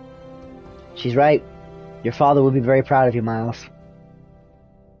 She's right. Your father will be very proud of you, Miles.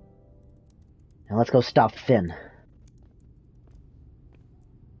 Now let's go stop Finn.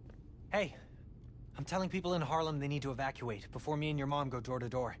 Hey, I'm telling people in Harlem they need to evacuate before me and your mom go door to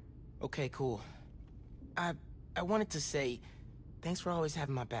door. Okay, cool. I wanted to say, thanks for always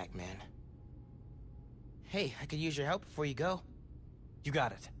having my back, man. Hey, I could use your help before you go. You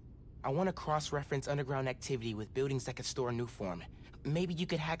got it. I want to cross-reference underground activity with buildings that could store Nuform. Maybe you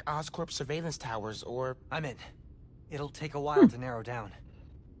could hack Oscorp's surveillance towers, or... I'm in. It'll take a while to narrow down.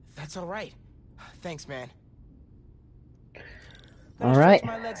 That's all right. Thanks, man. All right.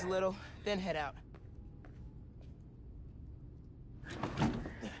 Stretch my legs a little, then head out.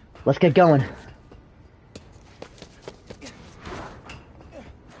 Let's get going.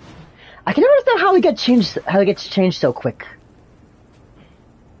 I can never understand how he gets changed so quick.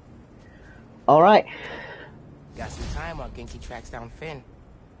 All right. Got some time while Genki tracks down Finn.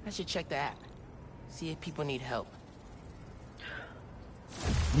 I should check the app. See if people need help.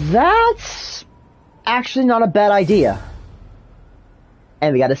 That's actually not a bad idea.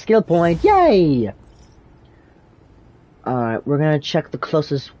 And we got a skill point. Yay! Alright, we're gonna check the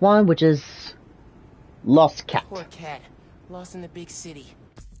closest one, which is Lost Cat. Poor cat. Lost in the big city.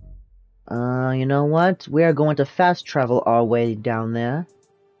 You know what? We are going to fast travel our way down there.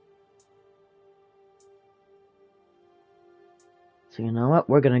 So you know what?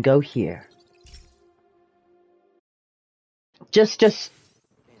 We're gonna go here. Just Should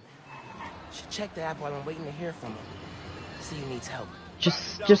check the app while I'm waiting to hear from him. See who needs help.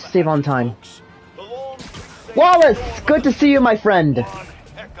 Just save on time. Wallace! Good to see you, my friend.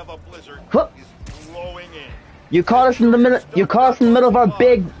 Huh. You caught us in the middle of our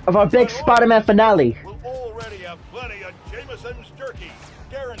big Spider-Man finale. We'll already have plenty of Jameson's jerky,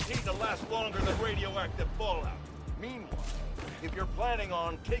 guaranteed to last longer than radioactive fallout. Meanwhile, if you're planning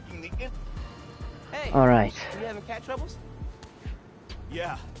on taking the Hey. All right. You having cat troubles?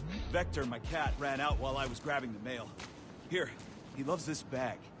 Yeah, Vector, my cat, ran out while I was grabbing the mail. Here, he loves this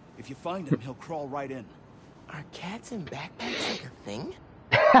bag. If you find him, he'll crawl right in. Are cats in backpacks like a thing?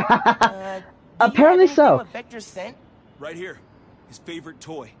 Apparently so. What Vector sent? Right here, his favorite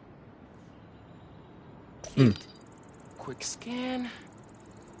toy. Quick scan.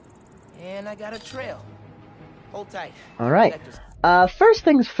 And I got a trail. Hold tight. Alright. First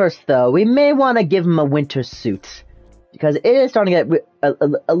things first, though. We may want to give him a winter suit. Because it is starting to get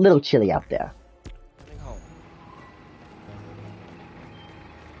a little chilly out there.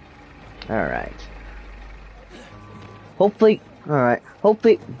 Alright. Hopefully... Alright.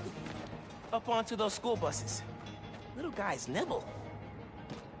 Hopefully... Up onto those school buses. Little guys nibble.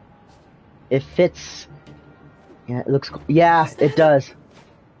 It fits. Yeah, it looks cool. Yeah, it does.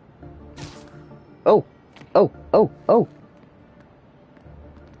 Oh. Oh.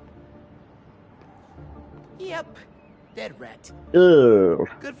 Yep. Dead rat. Ugh.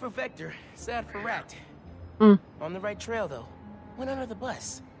 Good for Vector. Sad for Rat. On the right trail, though. Went under the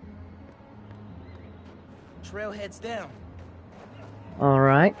bus. Trail heads down.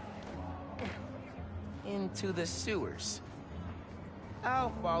 Alright. Into the sewers.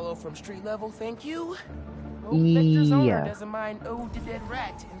 I'll follow from street level, thank you. Hope Vector's owner doesn't mind ode to dead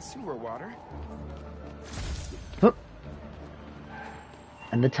rat and sewer water.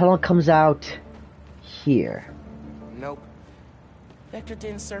 And the tunnel comes out here. Nope. Vector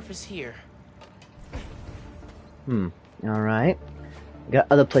didn't surface here. Alright. We got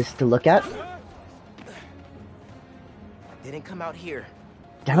other places to look at. Didn't come out here.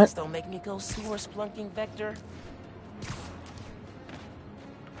 Damn it. Please don't make me go sewer splunking, Vector.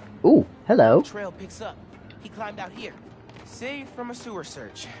 Ooh, hello. Trail picks up. He climbed out here. Saved from a sewer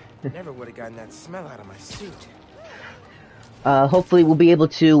search. Never would have gotten that smell out of my suit. Hopefully we'll be able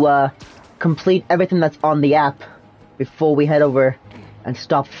to, complete everything that's on the app before we head over and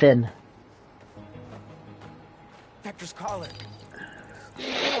stop Finn. Vector's calling.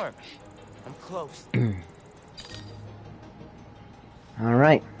 Warm. I'm close.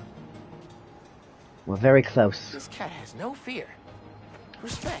 Alright. We're very close. This cat has no fear.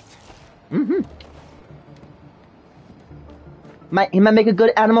 Respect. He might make a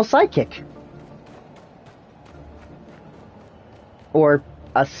good animal sidekick. Or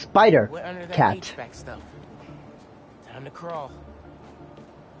a spider We're under that cat. HVAC stuff. Time to crawl.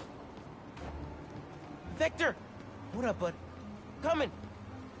 Vector! What up, bud? Coming!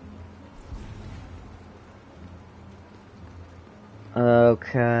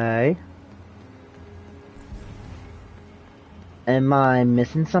 Okay. Am I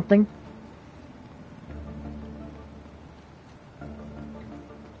missing something?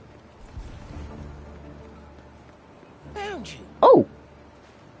 Found you! Oh!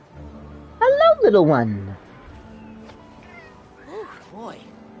 Hello, little one! Oh, boy.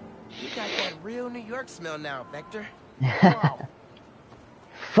 You got that real New York smell now, Vector. Wow.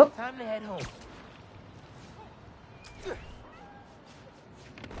 Time to head home.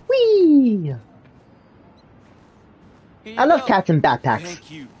 Whee! I love cats in backpacks.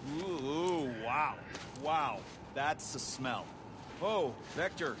 Thank you. Ooh, wow. Wow. That's the smell. Oh,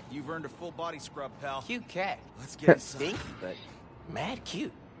 Vector, you've earned a full body scrub, pal. Cute cat. Let's get inside. Stinky, but mad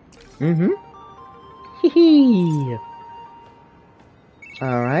cute. Mm-hmm. Hee-hee.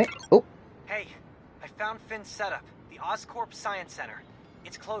 Alright. Oh. Hey, I found Finn's setup, the Oscorp Science Center.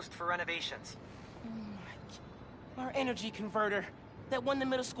 It's closed for renovations. Our energy converter that won the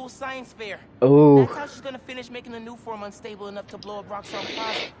middle school science fair. Oh. That's how she's gonna finish making the new form unstable enough to blow up Roxxon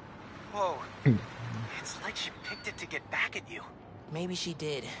Plaza. Whoa. It's like she picked it to get back at you. Maybe she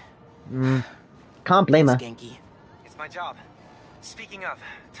did. Can't blame her. Skanky. It's my job. Speaking of,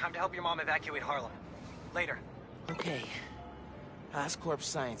 time to help your mom evacuate Harlem. Later. Okay. Oscorp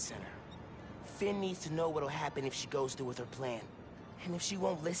Science Center. Finn needs to know what'll happen if she goes through with her plan. And if she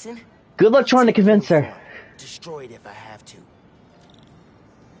won't listen... Good luck trying to convince her. Destroy it if I have to.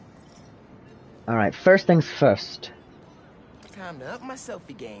 Alright, first things first. Time to up my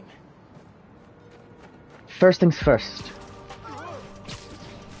selfie game. First things first.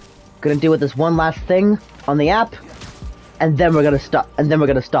 Gonna deal with this one last thing on the app, and then we're gonna stop. And then we're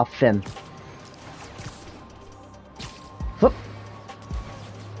gonna stop Finn. Whoop.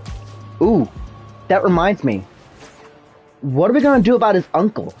 Ooh, that reminds me. What are we gonna do about his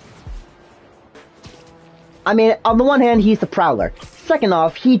uncle? I mean, on the one hand, he's the Prowler. Second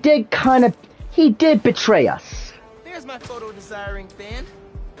off, he did betray us. There's my photo desiring fan.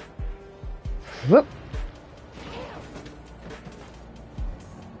 Whoop.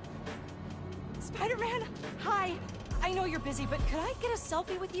 Spider-Man, hi. I know you're busy, but could I get a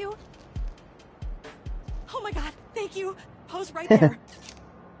selfie with you? Oh my god, thank you. Pose right there.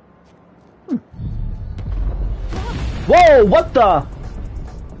 Whoa, what the?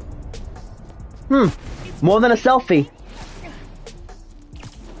 More than a selfie.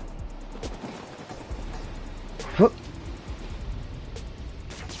 Whoop.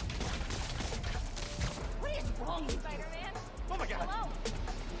 What is wrong, Spider-Man? Oh my god. Hello?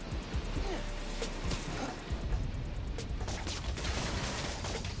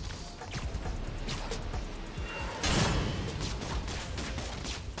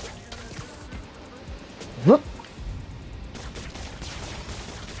 Whoop.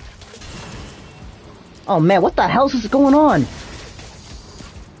 Oh man, what the hell is going on?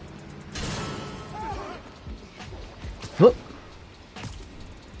 Whoop.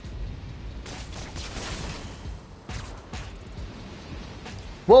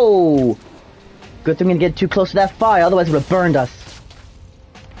 Whoa! Good thing we didn't get too close to that fire, otherwise it would have burned us.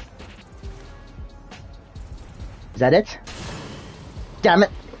 Is that it? Damn it!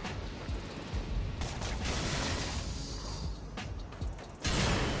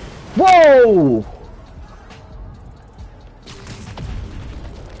 Whoa!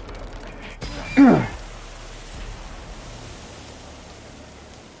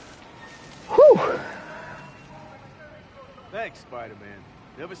 Whew. Thanks, Spider-Man.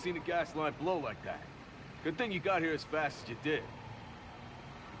 Never seen a gas line blow like that. Good thing you got here as fast as you did.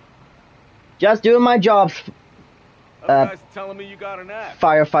 Just doing my job, Other guys telling me you got an app.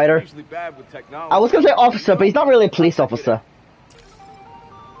 firefighter. I'm usually bad with technology. I was gonna say officer, but he's not really a police officer.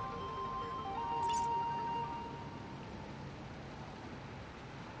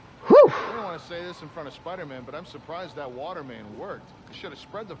 Whew. I don't want to say this in front of Spider-Man, but I'm surprised that water main worked. It should have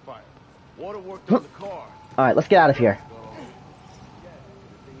spread the fire. Water worked on the car. Alright, let's get out of here.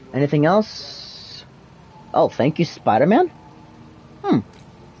 Anything else? Oh, thank you, Spider-Man?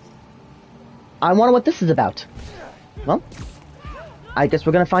 I wonder what this is about. Well, I guess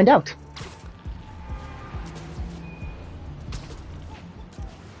we're gonna find out.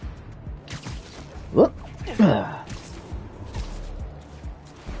 Whoop.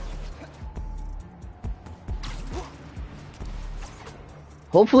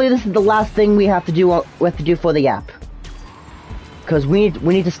 Hopefully this is the last thing we have to do for the app. because we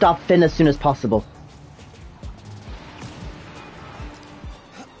need to stop Finn as soon as possible.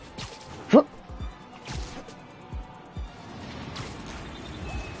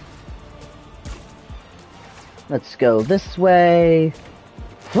 Let's go this way.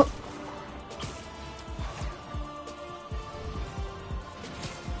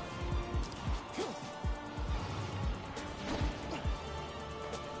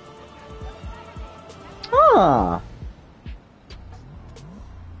 Ah.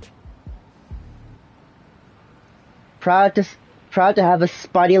 Proud to have a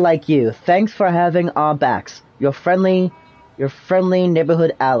Spidey like you. Thanks for having our backs. Your friendly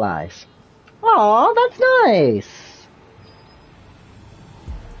neighborhood allies. Aw, that's nice.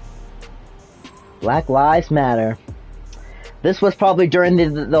 Black Lives Matter. This was probably during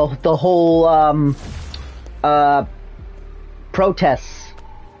the whole protests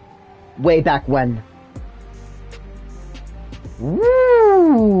way back when.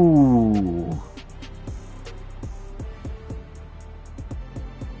 Woo!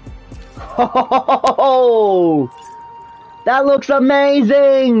 Oh, that looks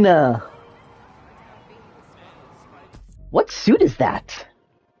amazing! What suit is that?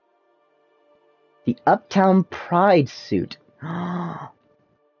 The Uptown Pride suit. I'm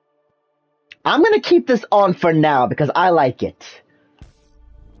gonna keep this on for now because I like it.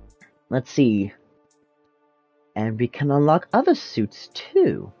 Let's see. And we can unlock other suits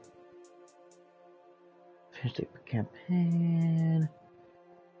too. Campaign.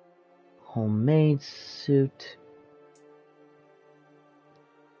 Homemade suit.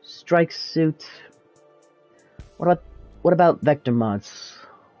 Strike suit. What about vector mods?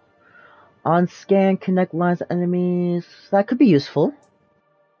 On scan, connect lines of enemies. That could be useful.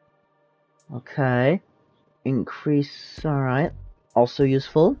 Okay. Increase, alright. Also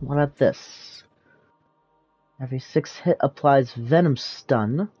useful. What about this? Every 6 hit applies Venom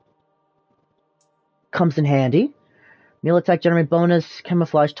Stun. Comes in handy. Melee attack generate bonus,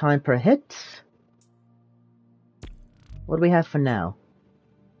 camouflage time per hit. What do we have for now?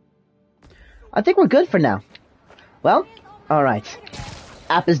 I think we're good for now. Well, alright.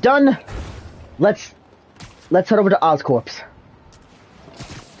 App is done. Let's head over to Oscorp's.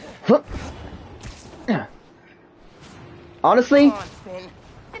 Honestly?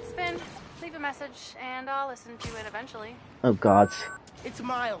 It's Finn. Leave a message, and I'll listen to it eventually. Oh God. It's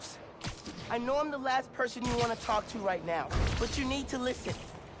Miles. I know I'm the last person you want to talk to right now, but you need to listen.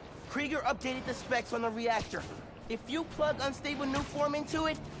 Krieger updated the specs on the reactor. If you plug unstable new form into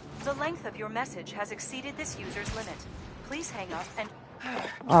it... The length of your message has exceeded this user's limit. Please hang up and...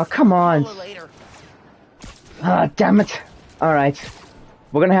 Oh, come on. Ah, damn it. Alright.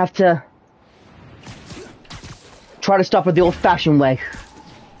 We're gonna have to... try to stop it the old-fashioned way.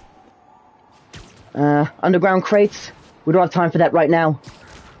 Underground crates? We don't have time for that right now.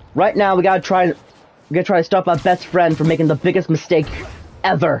 Right now, we gotta try to stop our best friend from making the biggest mistake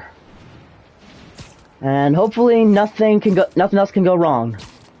ever. And hopefully nothing else can go wrong.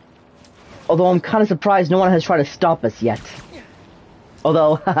 Although I'm kind of surprised no one has tried to stop us yet.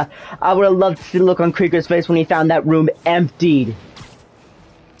 Although, I would have loved to see the look on Krieger's face when he found that room emptied.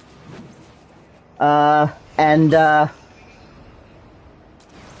 Let's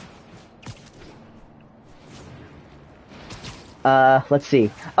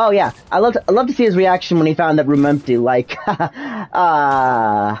see. Oh yeah, I love to see his reaction when he found that room empty. Like,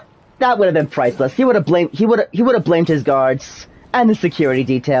 that would have been priceless. He would have blamed his guards and the security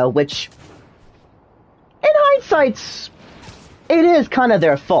detail, which, in hindsight, it is kind of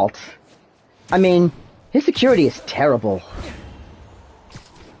their fault. I mean, his security is terrible.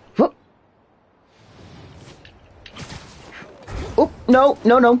 Whoop. Oh, no,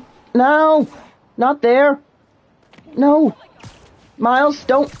 not there. No. Miles,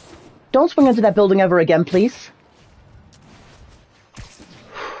 don't swing into that building ever again, please.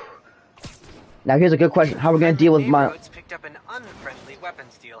 Now here's a good question. How are we going to deal with Miles? Picked up an unfriendly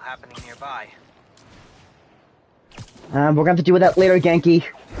weapons deal happening nearby. We're going to have to deal with that later, Genki.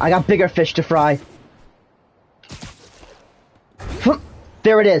 I got bigger fish to fry.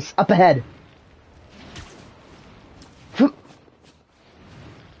 There it is, up ahead.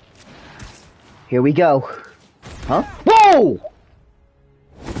 Here we go. Huh? Whoa!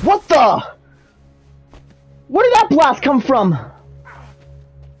 What the? Where did that blast come from?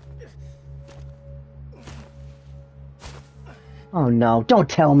 Oh no, don't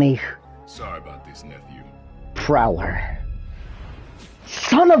tell me. Sorry about this, nephew. Prowler.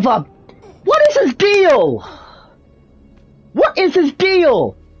 Son of a... What is his deal? What is his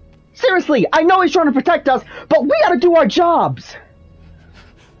deal? Seriously, I know he's trying to protect us, but we gotta do our jobs.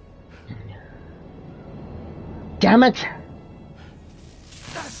 Damn it.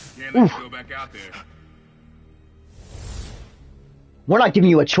 let you go back out there. We're not giving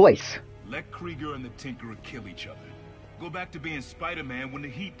you a choice. Let Krieger and the Tinkerer kill each other. Go back to being Spider-Man when the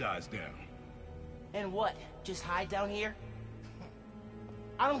heat dies down. And what? Just hide down here?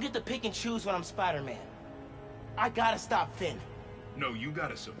 I don't get to pick and choose when I'm Spider-Man. I gotta stop Finn. No, you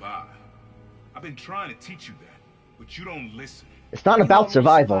gotta survive. I've been trying to teach you that, but you don't listen. It's not about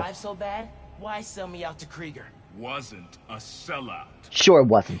survival. Survive so bad? Why sell me out to Krieger? Wasn't a sellout. Sure it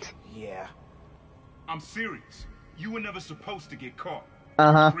wasn't. Yeah. I'm serious. You were never supposed to get caught.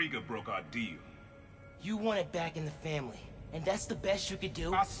 Uh-huh. Krieger broke our deal. You want it back in the family, and that's the best you could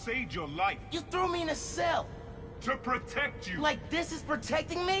do? I saved your life. You threw me in a cell. To protect you. Like this is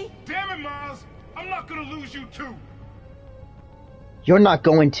protecting me? Damn it, Miles. I'm not gonna lose you too. You're not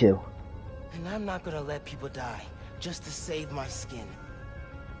going to. And I'm not gonna let people die just to save my skin.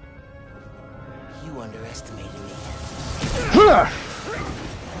 You underestimated me.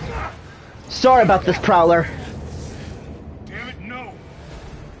 Sorry about this, Prowler. Damn it, no.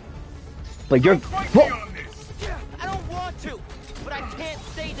 But you're... I don't want to, but I can't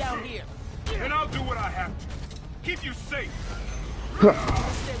stay down here. And I'll do what I have to. Keep you safe.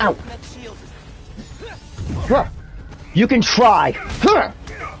 Ow. You can try.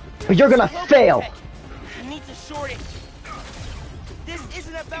 But you're gonna fail. I need to short it. This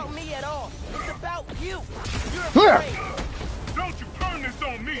isn't about me at all. It's about you. You're afraid. Don't you turn this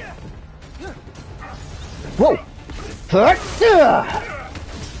on me. Whoa.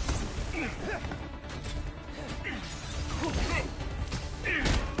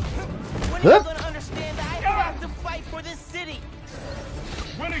 When are you gonna understand that I have to fight for this city?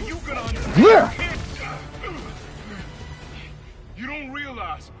 When are you gonna understand? You don't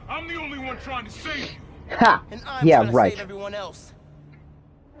realize I'm the only one trying to save you. Ha! And I'm Yeah, trying to right. save everyone else.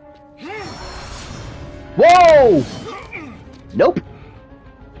 Whoa! Nope.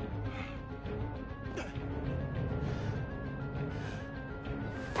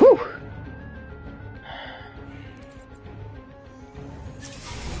 Whew.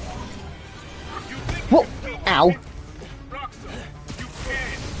 Whoa! Ow!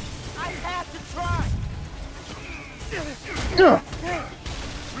 I have to try.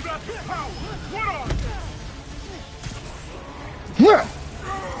 You got the power. What on?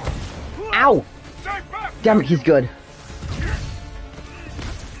 Ow! Damn it, he's good.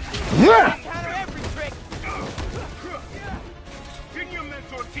 Counter every trick. Didn't your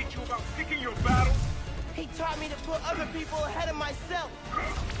mentor teach you about picking your battles? He taught me to put other people ahead of myself.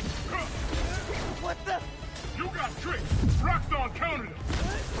 What the? You got tricked. Roxxon countered him.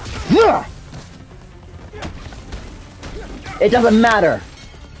 It doesn't matter.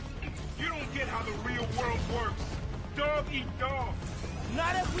 You don't get how the real world works. Dog eat dog.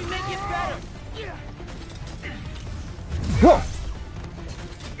 Not if we make it better. Whoa!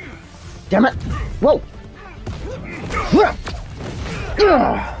 Damn it! Whoa!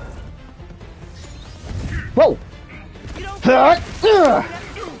 Whoa!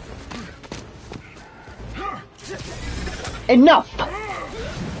 Enough!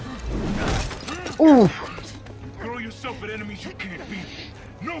 Oof! Throw yourself at enemies you can't beat.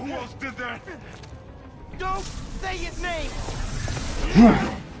 Know who else did that? Don't say his name.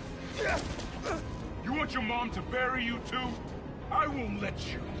 You want your mom to bury you too? I won't let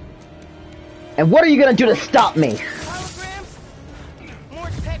you. And what are you gonna do to stop me? Holograms? More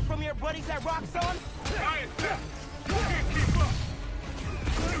tech from your buddies at Roxxon? Quiet down. You can't keep up.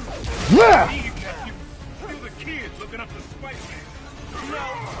 Yeah. You're the kid looking up to Spider-Man. No,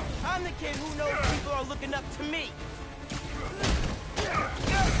 I'm the kid who knows people are looking up to me.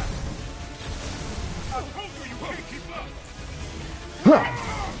 I told you you can't keep up.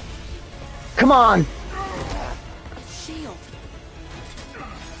 Come on! Shield.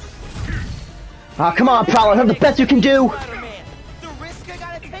 Ah, come on, Prowler, that's the best you can do! Spider-Man, the risk I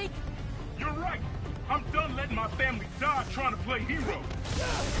gotta take? You're right. I'm done letting my family die trying to play hero.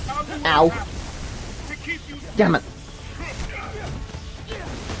 I'll do what I Ow. have to keep you. Damn it.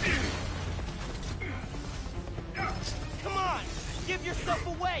 Come on, give yourself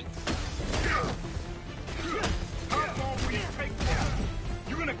away. How far will you take that?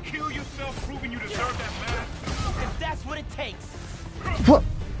 You gonna kill yourself proving you deserve that mask? If that's what it takes.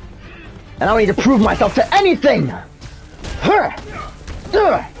 And I don't need to prove myself to anything!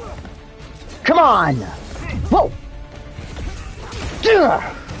 Come on! Whoa!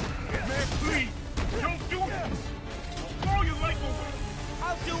 Man, please, don't do this. Throw your life away.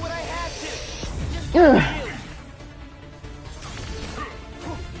 I'll do what I have to. Just for you.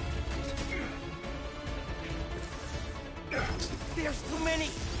 There's too many.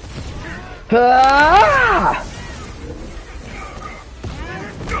 Ah!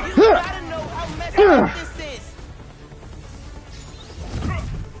 what this is.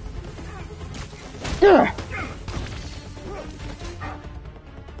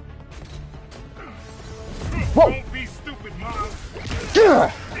 Whoa. Don't be stupid, Miles.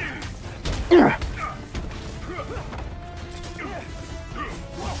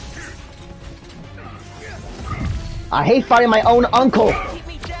 I hate fighting my own uncle. Keep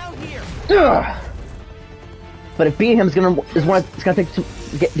me down here. But if beating him is gonna take to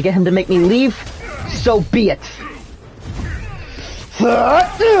get him to make me leave, so be it. Ben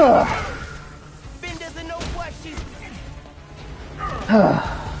doesn't know what she's.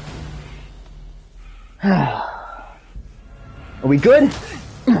 Are we good?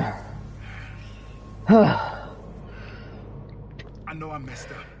 I know I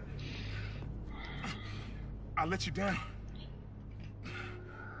messed up. I let you down.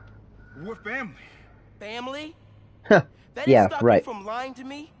 We're family. Family? That didn't stop right. you from lying to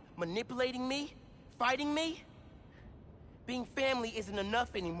me, manipulating me, fighting me? Being family isn't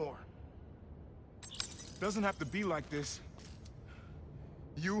enough anymore. Doesn't have to be like this.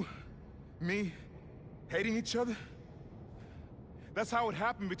 You, me, hating each other? That's how it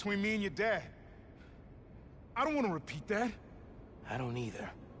happened between me and your dad. I don't want to repeat that. I don't either.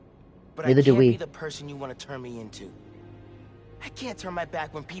 But Neither I do can't we. be the person you want to turn me into. I can't turn my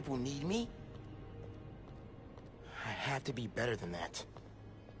back when people need me. I have to be better than that.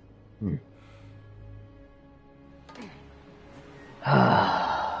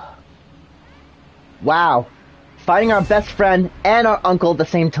 Wow. Fighting our best friend and our uncle at the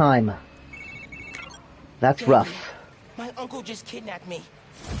same time. That's Daddy, rough. My uncle just kidnapped me.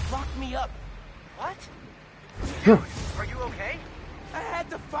 Locked me up. What? Are you okay? I had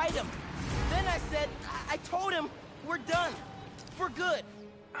to fight him. Then I said, I told him, we're done. We're good.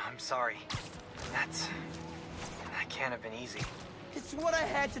 I'm sorry. That can't have been easy. It's what I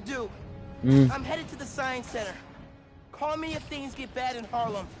had to do. I'm headed to the Science Center. Call me if things get bad in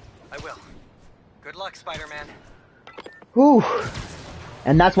Harlem. I will. Good luck, Spider-Man. Whew.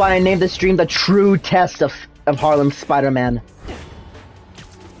 And that's why I named this stream the true test of Harlem Spider-Man.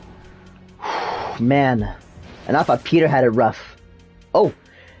 Man. And I thought Peter had it rough. Oh,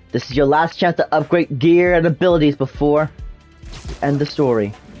 this is your last chance to upgrade gear and abilities before you end the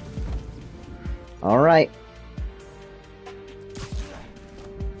story. Alright.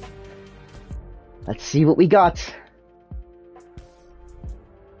 Let's see what we got.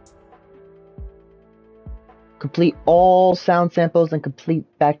 Complete all sound samples and complete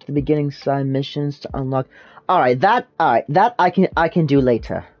back to the beginning side missions to unlock. Alright, that I can do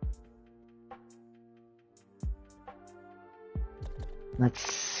later. Let's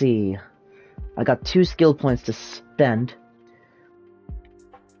see. I got 2 skill points to spend.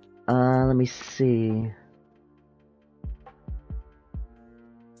 Let me see.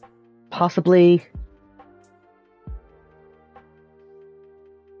 Possibly.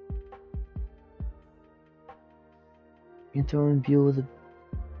 Intro view with the.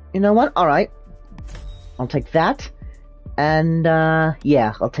 You know what? Alright. I'll take that. And,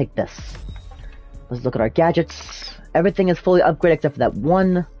 yeah, I'll take this. Let's look at our gadgets. Everything is fully upgraded except for that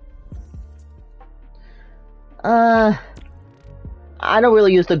one. I don't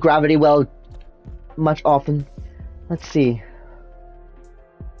really use the gravity well much often. Let's see.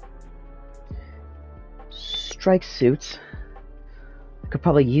 Strike suits. I could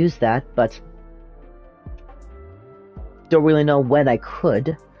probably use that, but don't really know when I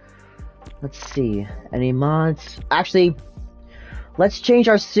could. Let's see. Any mods? Actually, let's change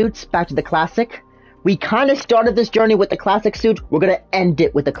our suits back to the classic. We kind of started this journey with the classic suit. We're gonna end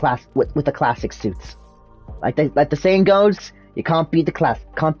it with the with the classic suits. Like the saying goes, you can't beat the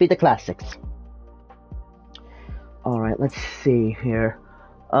classics. All right, let's see here.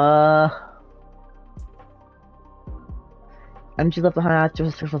 Energy level high after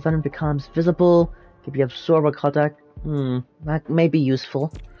the venom becomes visible. Can be absorbed or contact. That may be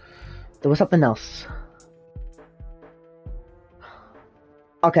useful. There was something else.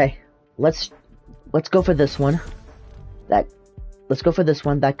 Okay, let's go for this one. Let's go for this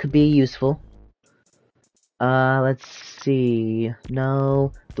one. That could be useful. Let's see.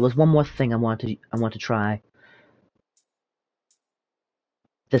 No, there was one more thing I want to try.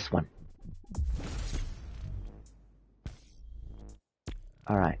 This one.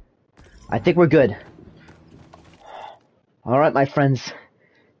 All right. I think we're good. All right, my friends.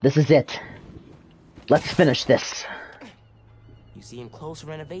 This is it. Let's finish this. You see him close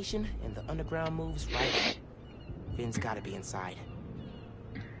renovation, and the underground moves right. Finn's gotta be inside.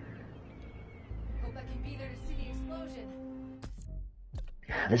 Hope I can be there to see the explosion.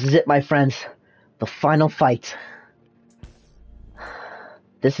 This is it, my friends. The final fight.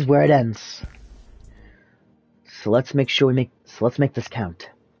 This is where it ends. So let's make this count.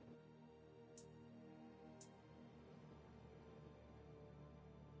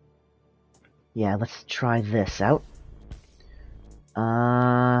 Yeah, let's try this out.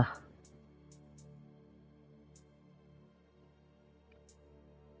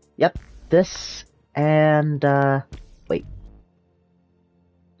 Yep, this and wait.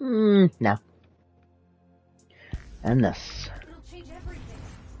 No. And this. It'll change everything.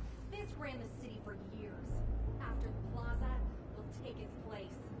 This ran the city for years. After the plaza, will take its place.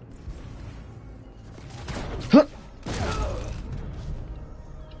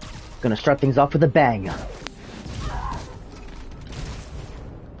 Gonna start things off with a bang.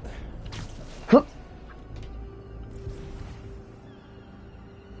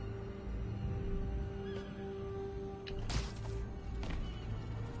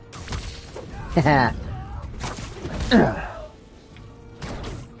 Haha.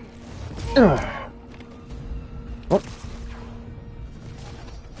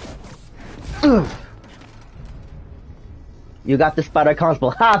 You got the Spider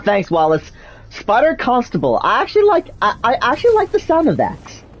Constable. Ha! Thanks, Wallace. Spider Constable. I actually like the sound of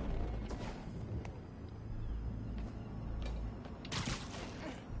that.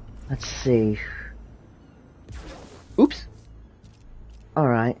 Let's see. Oops. All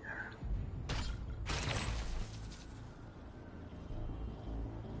right.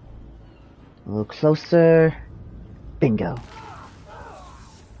 A little closer. Bingo.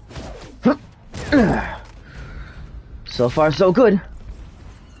 So far, so good.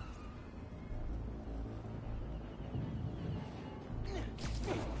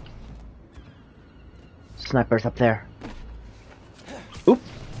 Snipers up there. Oop.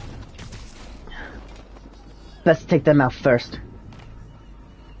 Best take them out first.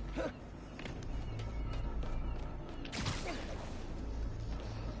 You're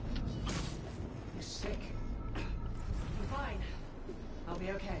sick. I'm fine. I'll be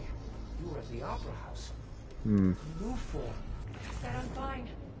okay. You were at the opera house. New form. I said I'm fine.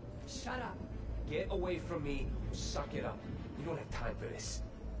 Shut up. Get away from me. Suck it up. You don't have time for this.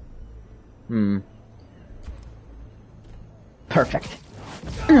 Perfect.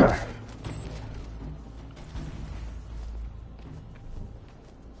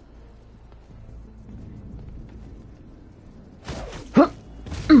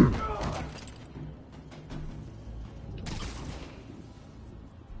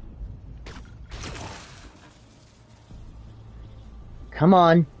 Come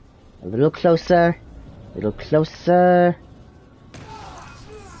on. A little closer. A little closer.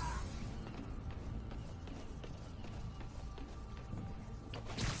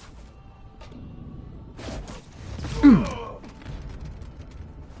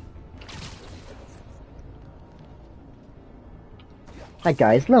 That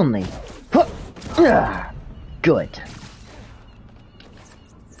guy is lonely. Good.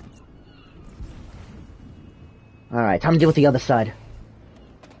 Alright, time to deal with the other side.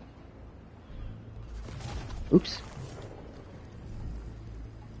 Oops.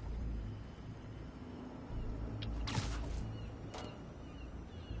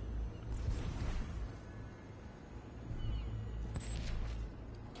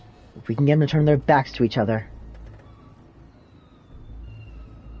 If we can get them to turn their backs to each other.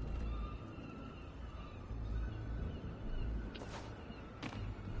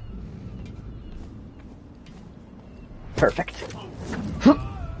 Perfect.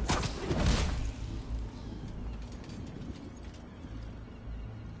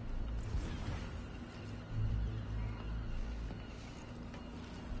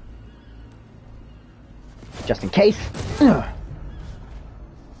 Just in case.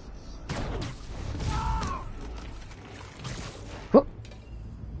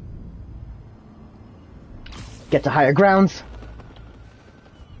 Get to higher grounds.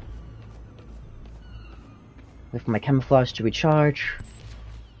 Wait for my camouflage to recharge.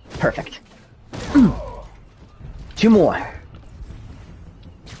 Perfect. 2 more.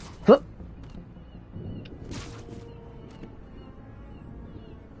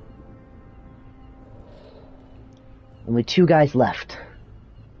 Only 2 guys left.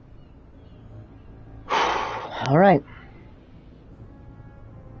 Alright.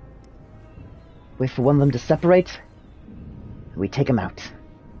 Wait for one of them to separate. And we take them out.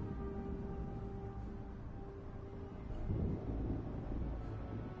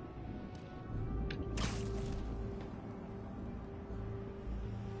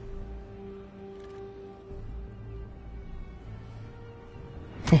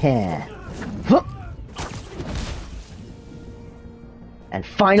 And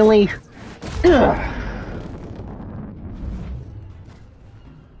finally,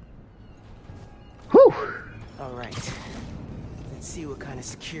 All kind of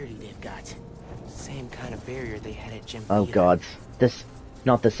security they've got. Same kind of barrier they had at Gym Oh Theater. god.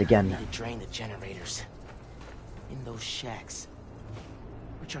 Not this again. Need to drain the generators. In those shacks.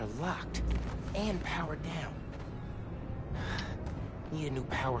 Which are locked and powered down. Need a new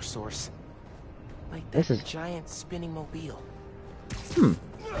power source. Like that giant spinning mobile.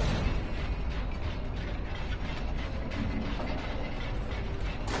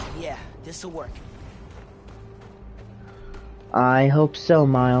 Yeah, this'll work. I hope so,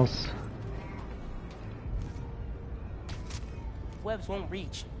 Miles. Webs won't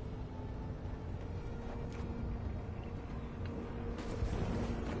reach.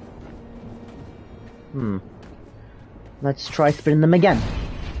 Let's try spinning them again.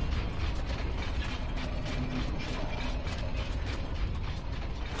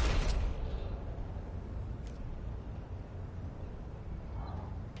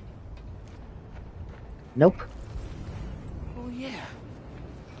 Nope. Oh yeah.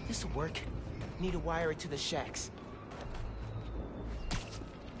 This'll work. Need to wire it to the shacks.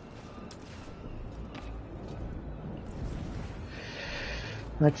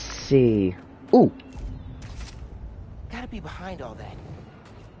 Let's see. Ooh. Gotta be behind all that.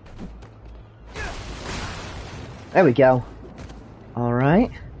 There we go.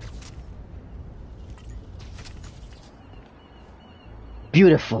 Alright.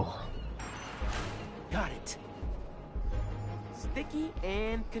 Beautiful. Got it. Sticky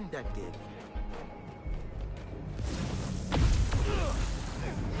and conductive.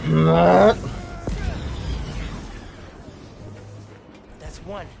 That's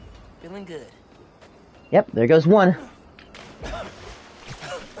one. Feeling good. Yep, there goes one.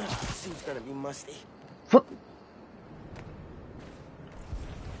 Suit's gonna be musty. Whoop.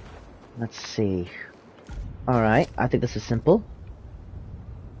 Let's see. Alright, I think this is simple.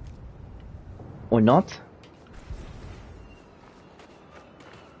 Or not.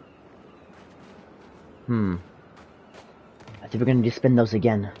 I think we're gonna just spin those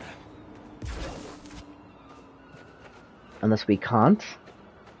again. Unless we can't.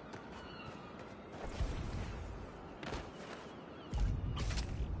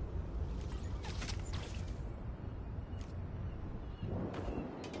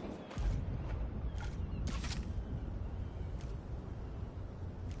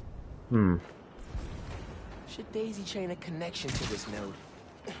 Should daisy chain a connection to this node?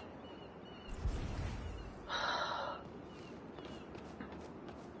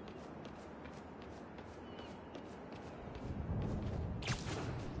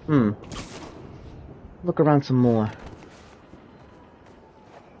 Look around some more.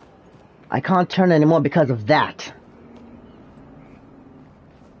 I can't turn anymore because of that.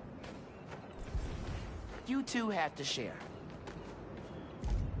 You two have to share.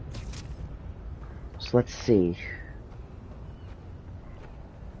 So let's see.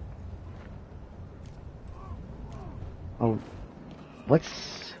 Oh,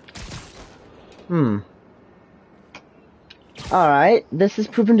 what's... Alright, this has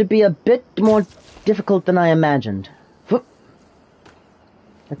proven to be a bit more difficult than I imagined. Whoop.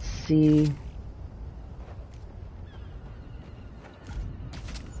 Let's see...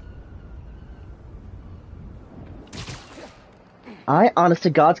 I, honest to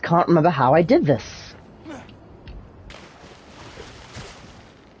God, can't remember how I did this.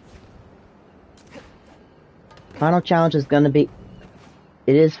 Final challenge is gonna be...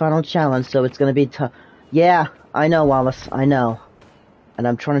 It is final challenge, so it's gonna be tough. Yeah, I know, Wallace, I know. And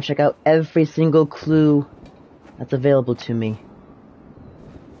I'm trying to check out every single clue that's available to me.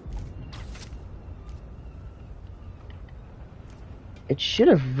 It should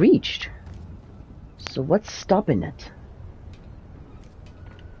have reached. So what's stopping it?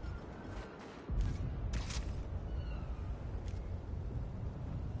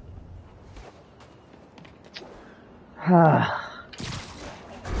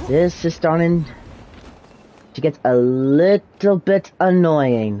 This is starting to get a little bit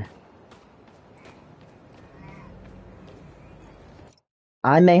annoying.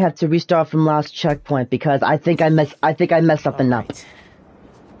 I may have to restart from last checkpoint because I think I messed something up.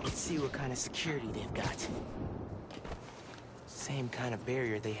 Let's see what kind of security they've got. Same kind of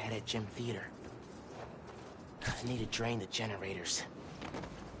barrier they had at Gym Theater. I need to drain the generators.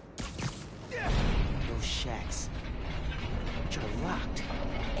 Those shacks, which are locked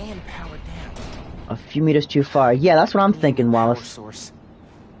and powered down. A few meters too far. Yeah, that's what I'm thinking, Wallace.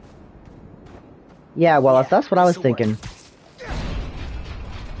 Yeah, Wallace, that's what I was thinking.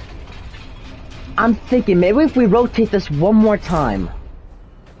 I'm thinking maybe if we rotate this one more time.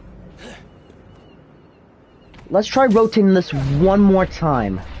 Let's try rotating this one more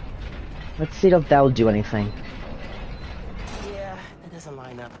time. Let's see if that'll do anything. Yeah, that does a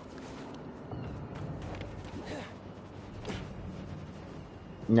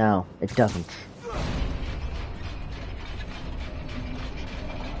No, it doesn't.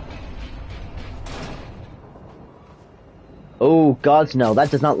 Oh, gods no, that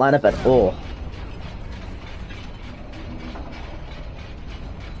does not line up at all.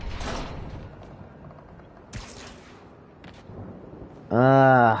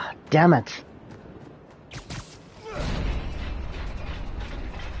 Damn it.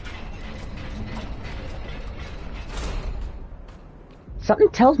 Something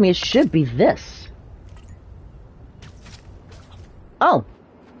tells me it should be this. Oh.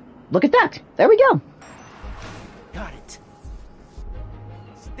 Look at that. There we go. Got it.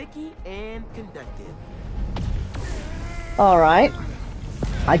 Sticky and conductive. Alright.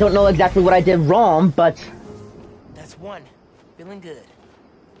 I don't know exactly what I did wrong, but... That's one. Feeling good.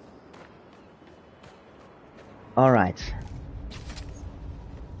 Alright.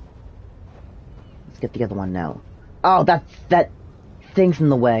 Let's get the other one now. Oh, that thing's in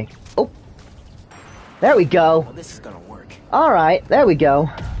the way. Oh. There we go. Oh, this is gonna work. Alright, there we go.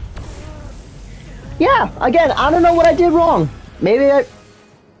 Yeah, again, I don't know what I did wrong. Maybe I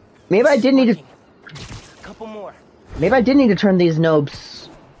did need to... A couple more. Maybe I did need to turn these knobs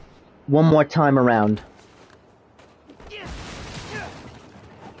one more time around.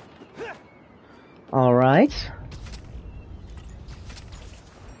 Alright.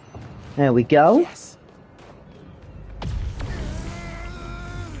 There we go. Yes.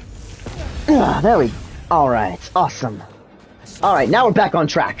 There we... Alright, awesome. Alright, now we're back on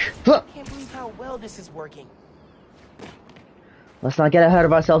track. I can't believe how well this is working. Let's not get ahead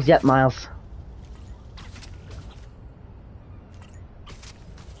of ourselves yet, Miles.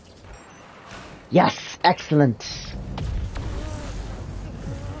 Yes, excellent.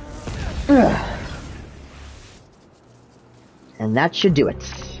 And that should do it.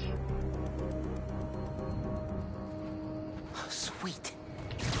 Sweet.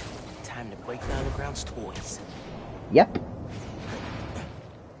 Time to break down the ground's toys. Yep.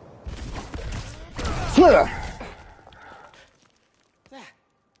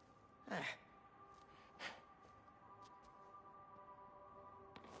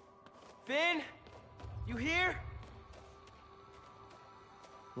 Finn, you here?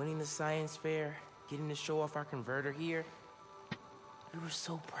 Winning the science fair, getting to show off our converter here. We were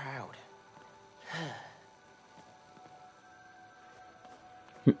so proud.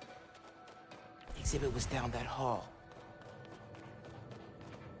 Exhibit was down that hall.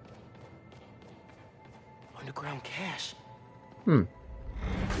 Underground cache. Kind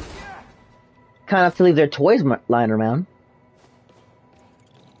of have to leave their toys lying around.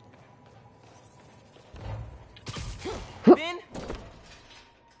 Finn,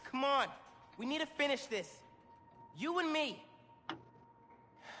 come on. We need to finish this. You and me.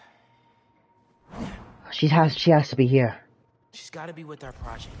 She has to be here. She's got to be with our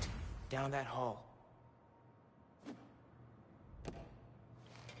project. Down that hall.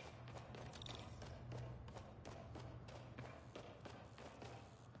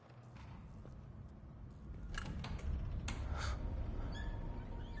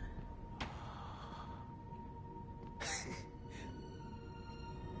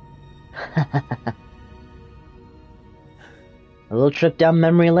 A little trip down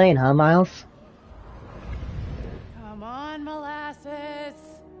memory lane, huh, Miles? Come on, Molasses.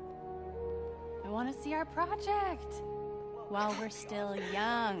 I want to see our project while we're still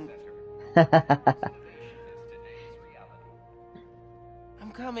young. I'm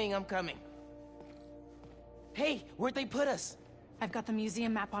coming. Hey, where'd they put us? I've got the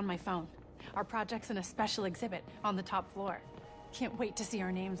museum map on my phone. Our project's in a special exhibit on the top floor. Can't wait to see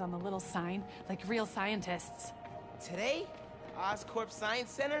our names on the little sign, like real scientists. Today, Oscorp Science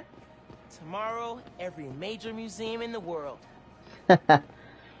Center. Tomorrow, every major museum in the world.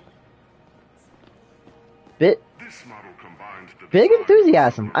 Big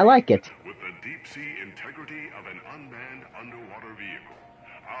enthusiasm. I like it. With the deep-sea integrity of an unmanned underwater vehicle,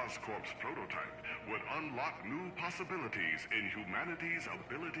 Oscorp's prototype would unlock new possibilities in humanity's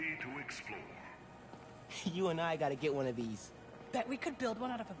ability to explore. You and I gotta get one of these. Bet we could build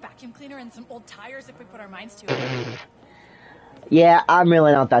one out of a vacuum cleaner and some old tires if we put our minds to it. Yeah, I'm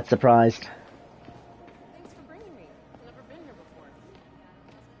really not that surprised. Thanks for bringing me. I've never been here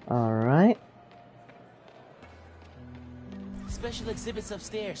before. Alright. Special exhibits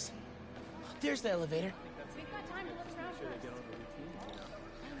upstairs. There's the elevator. Take that time to look around first. I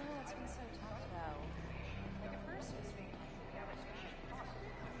know, it's been so tough though.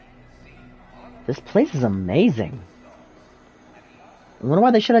 This place is amazing. I wonder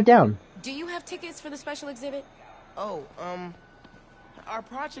why they shut it down. Do you have tickets for the special exhibit? Oh, our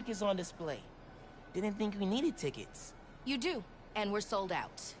project is on display. Didn't think we needed tickets. You do. And we're sold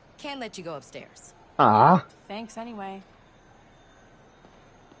out. Can't let you go upstairs. Ah. Thanks anyway.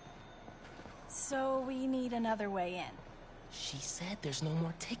 So we need another way in. She said there's no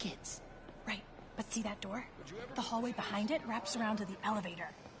more tickets. Right, but see that door? The hallway behind it wraps around to the elevator.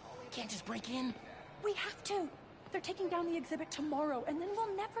 Can't just break in? We have to. They're taking down the exhibit tomorrow, and then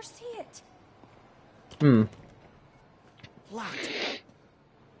we'll never see it. Locked.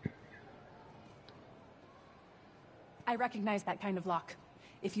 I recognize that kind of lock.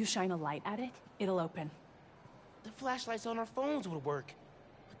 If you shine a light at it, it'll open. The flashlights on our phones would work,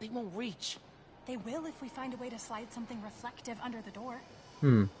 but they won't reach. They will if we find a way to slide something reflective under the door.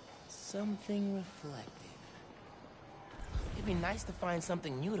 Something reflective. It'd be nice to find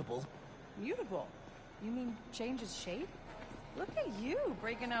something mutable. Mutable? You mean changes shape? Look at you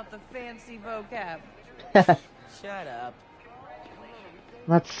breaking out the fancy vocab. Shut up.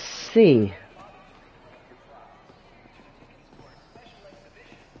 Let's see.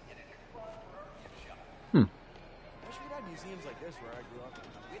 Wish we'd had museums like this where I grew up.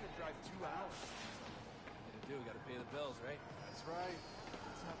 We had to drive 2 hours. What do? Gotta pay the bills, right? That's right.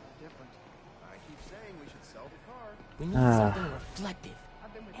 It's not that different. I keep saying we should sell the car. We need something reflective.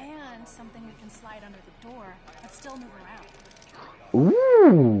 And something we can slide under the door, but still move around.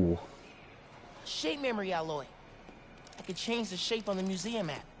 Ooh. Shape memory alloy. I could change the shape on the museum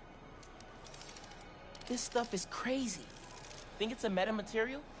map. This stuff is crazy. Think it's a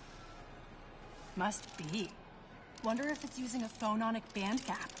metamaterial? Must be. Wonder if it's using a phononic band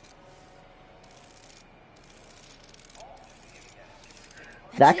gap.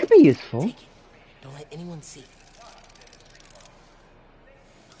 That could be useful. Take it. Don't let anyone see.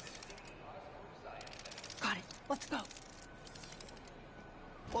 Got it. Let's go.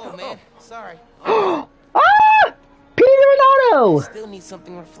 Whoa, man. Sorry. Ah! Peter and Otto! Still need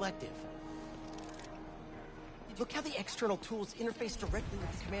something reflective. Look how the external tools interface directly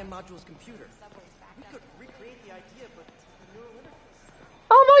with the command module's computer. We could recreate the idea, but the neural interface.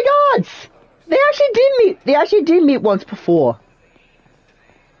 Oh my god! They actually did meet once before.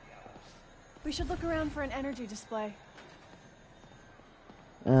 We should look around for an energy display.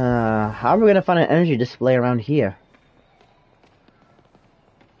 How are we gonna find an energy display around here?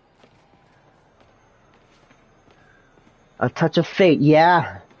 A touch of fate,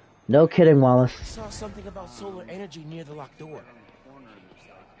 yeah. No kidding, Wallace. I saw something about solar energy near the locked door.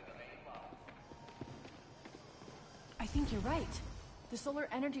 I think you're right. The solar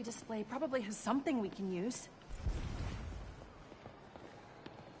energy display probably has something we can use.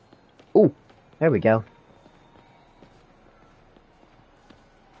 Ooh, there we go.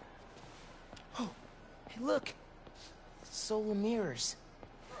 Oh, hey, look. Solar mirrors.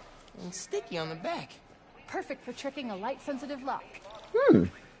 And sticky on the back. Perfect for tricking a light-sensitive lock.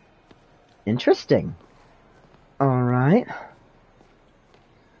 Interesting. Alright.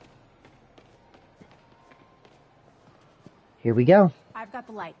 Here we go. I've got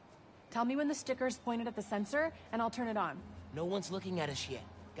the light. Tell me when the sticker's pointed at the sensor, and I'll turn it on. No one's looking at us yet.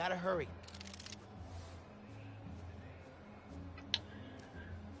 Gotta hurry.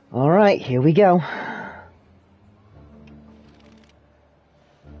 Alright, here we go.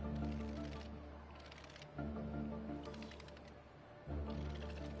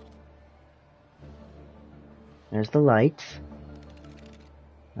 There's the lights.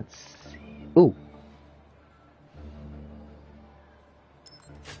 Let's see. Ooh.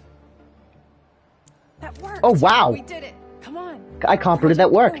 That worked! Oh, wow! We did it! Come on! I can't believe that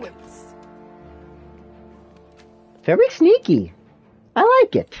worked. Very sneaky. I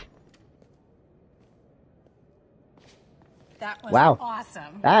like it. That was Wow.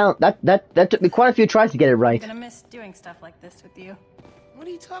 awesome. That took me quite a few tries to get it right. I'm gonna miss doing stuff like this with you. What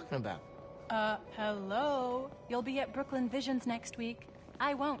are you talking about? Hello? You'll be at Brooklyn Visions next week.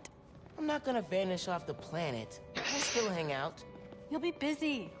 I won't. I'm not gonna vanish off the planet. I'll still hang out. You'll be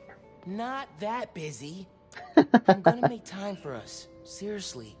busy. Not that busy. I'm gonna make time for us.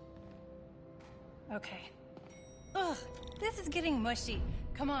 Seriously. Okay. Ugh, this is getting mushy.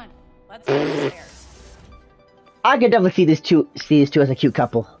 Come on, let's go upstairs. I could definitely see these two as a cute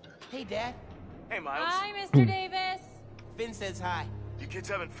couple. Hey, Dad. Hey, Miles. Hi, Mr. Davis. Finn says hi. You kids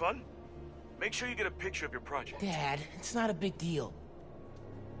having fun? Make sure you get a picture of your project. Dad, it's not a big deal.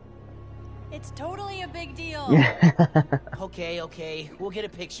 It's totally a big deal. Okay. We'll get a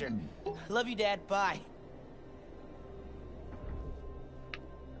picture. Love you, Dad. Bye.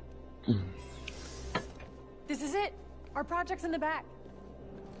 This is it. Our project's in the back.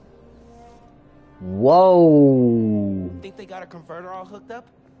 Whoa. Think they got a converter all hooked up?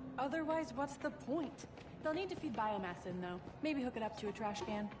 Otherwise, what's the point? They'll need to feed biomass in, though. Maybe hook it up to a trash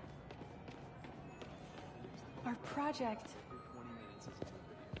can. Our project.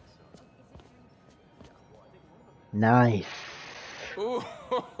 Nice.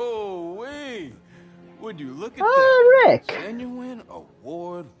 Oh, wait. Would you look at Oh, that? Rick. Genuine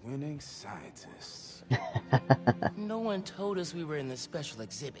award-winning scientists. No one told us we were in the special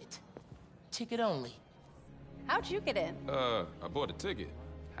exhibit. Ticket only. How'd you get in? I bought a ticket.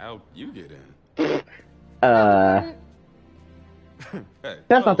 How'd you get in? Hey,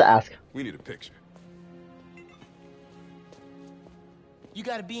 Best not to ask. we need a picture. You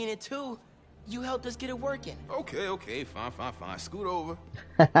gotta be in it too. You helped us get it working. Okay, fine. Scoot over.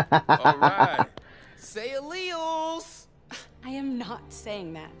 All right. Say alleles. I am not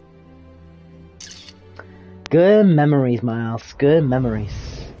saying that. Good memories, Miles. Good memories.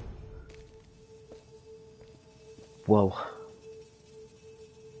 Whoa.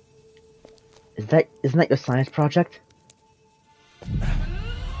 Isn't that your science project?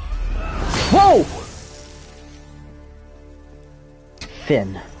 Whoa!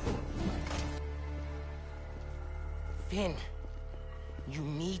 Finn. Finn, you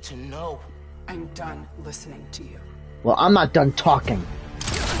need to know. I'm done listening to you. Well, I'm not done talking.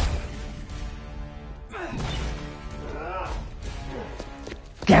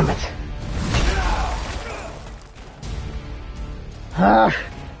 Damn it. I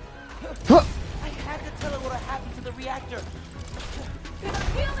had to tell her what happened to the reactor.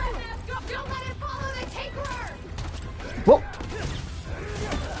 Feel that mask up! Don't let it follow the tinkerer! Whoa.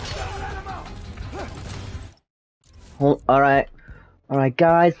 Alright,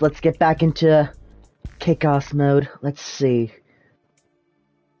 guys, let's get back into chaos mode. Let's see.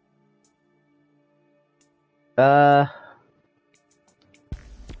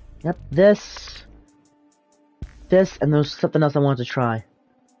 Yep, this, and there's something else I wanted to try.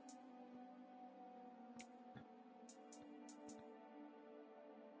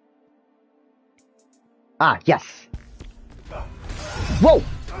 Ah, yes. Whoa!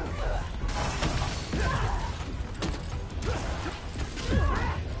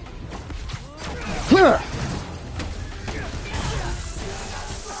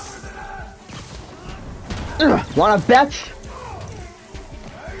 Wanna bet?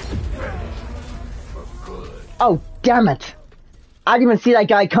 Oh, damn it. I didn't even see that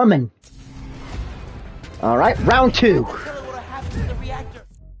guy coming. Alright, round 2. Do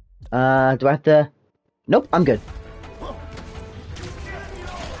I have to... Nope, I'm good.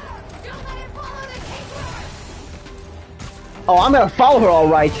 Oh, I'm gonna follow her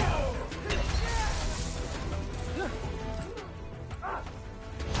alright.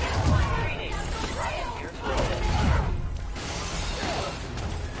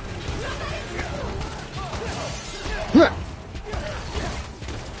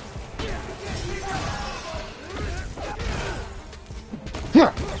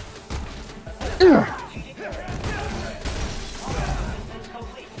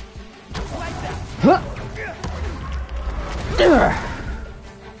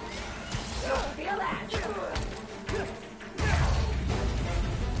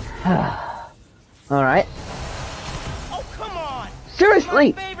 Alright. Oh, come on!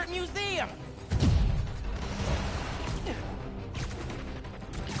 Seriously! My favorite museum!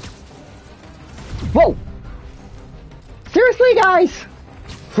 Whoa! Seriously, guys!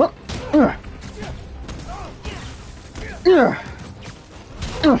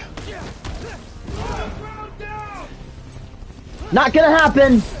 Not gonna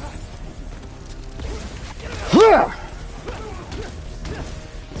happen! Whoa!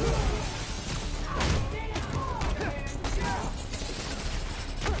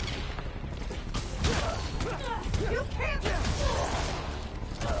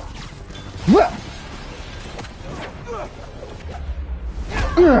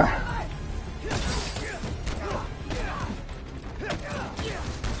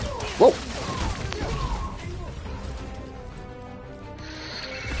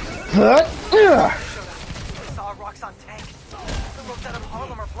 Saw a Roxxon tank. The roads out of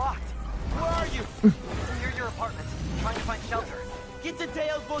Harlem are blocked. Where are you? Near your apartment, trying to find shelter. Get to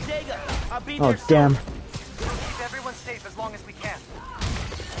Deo's bodega. I'll be Oh, there soon. damn. We'll keep everyone safe as long as we can.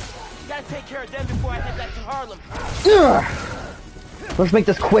 Gotta take care of them before I head back to Harlem. Let's make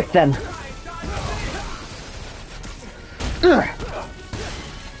this quick then.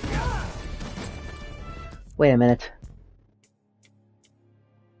 Wait a minute.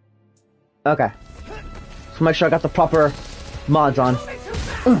 Okay. So make sure I got the proper mods on.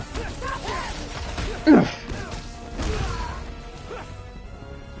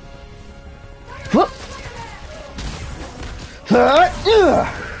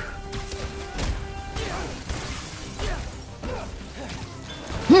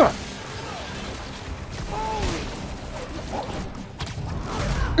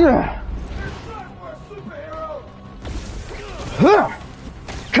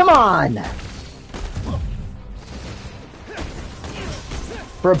 Come on!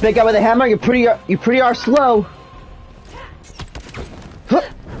 For a big guy with a hammer, you pretty are slow.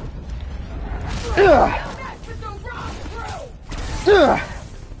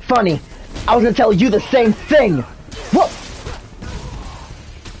 Funny, I was gonna tell you the same thing. Whoa.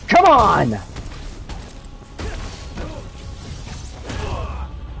 Come on!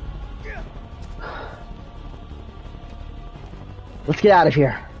 Let's get out of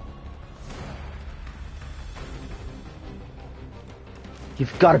here.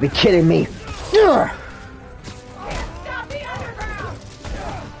 You've got to be kidding me.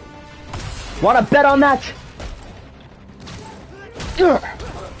 Wanna bet on that?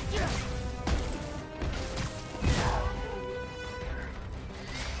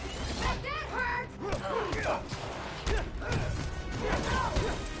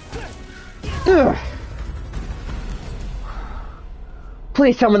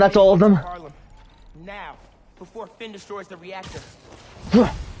 Please tell me that's all of them. Harlem. Now, before Finn destroys the reactor.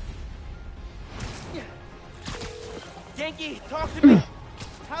 Yankee, talk to me.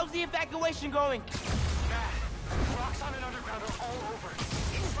 How's the evacuation going? Roxxon and Underground are all over.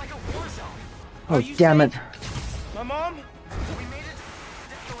 It's like a war zone. Oh, damn it. My mom? We made it.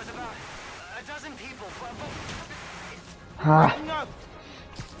 There was about a dozen people. Hang up.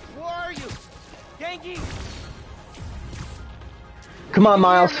 Where are you? Yankee! Come on,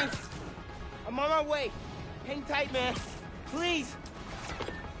 Miles. I'm on my way. Hang tight, man. Please.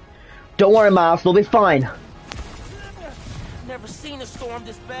 Don't worry, Miles. We'll be fine. Never seen a storm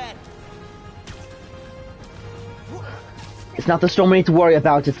this bad. It's not the storm we need to worry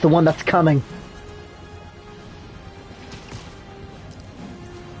about. It's the one that's coming.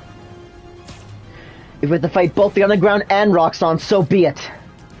 If we have to fight both the Underground and Roxxon, so be it.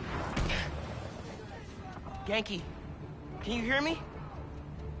 Genki, can you hear me?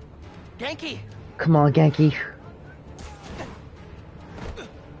 Genki! Come on, Genki.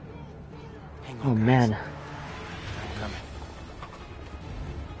 Oh, man.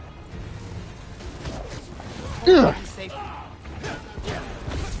 Ugh.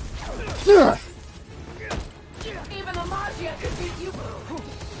 Ugh. Even the Maggia could beat you.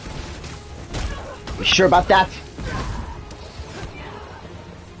 You sure about that?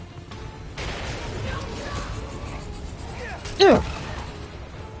 Ugh.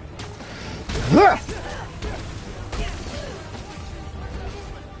 Ugh.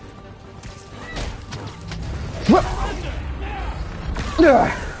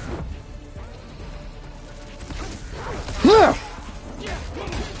 Ugh.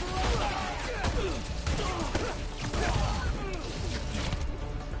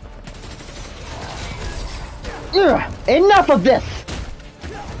 Enough of this!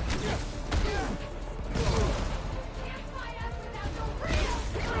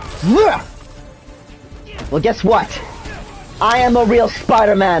 Well, guess what? I am a real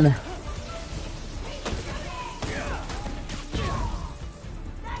Spider-Man.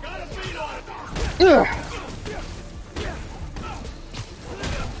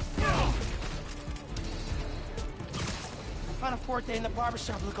 Forte in the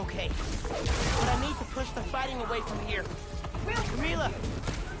barbershop look okay. But I need to push the fighting away from here. Camila!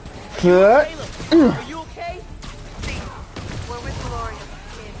 Are you okay? See, we're with Gloria,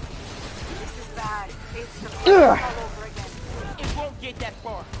 kid. This is bad. It's the fight all over again. It won't get that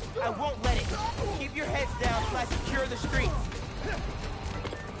far. I won't let it. Keep your heads down till I secure the streets.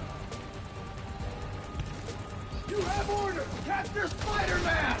 You have orders! Capture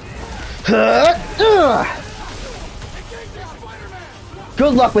Spider-Man!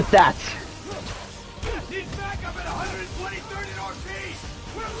 Good luck with that. He's back up at 123rd and Ortiz!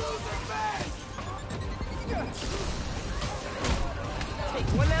 We're losing men! Take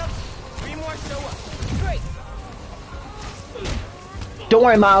one out, 3 more show up. Great! Don't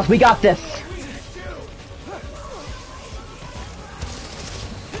worry, Miles, we got this.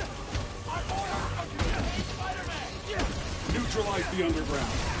 Neutralize the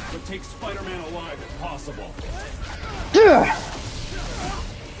Underground, but take Spider-Man alive if possible.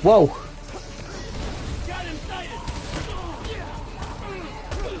 Whoa. Got him sighted!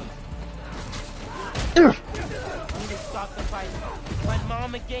 Need to stop the fight. My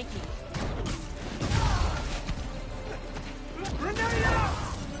mom and Genki. Grenade out!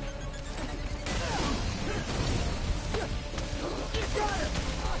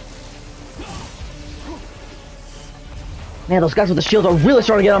 Man, those guys with the shield are really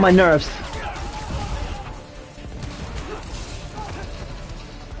starting to get on my nerves.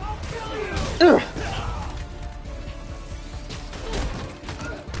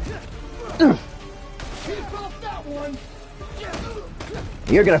 Keep off that one!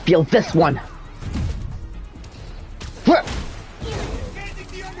 You're gonna feel this one.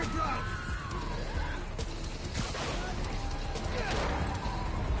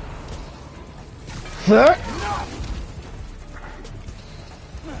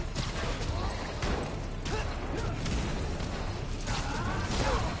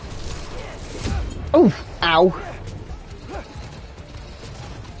 Oof! Ow!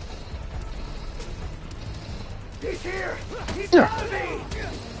 He's here! He's got me!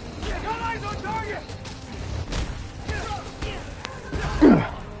 Got eyes on target!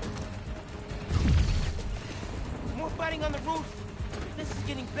 More fighting on the roof. This is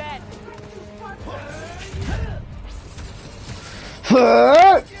getting bad.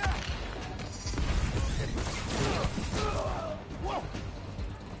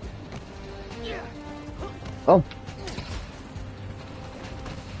 Oh.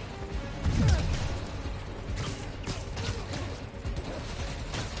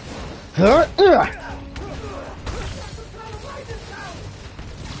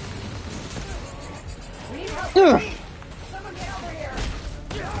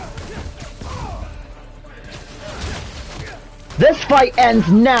 This fight ends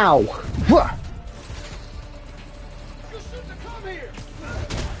now.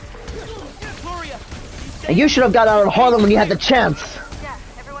 And you should have got out of Harlem when you had the chance. Yeah,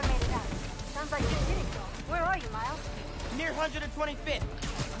 everyone made it out. Sounds like you did it, though. Where are you, Miles? Near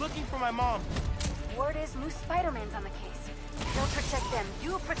 125th. Looking for my mom. Word is Moose Spider-Man's on the case. Don't protect them.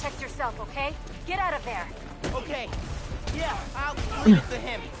 You protect yourself, okay? Get out of there. Okay. Yeah, I'll leave it to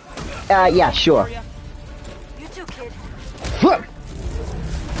him. Yeah, sure. You too, kid.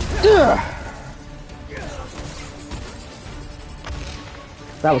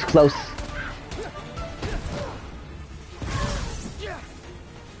 That was close.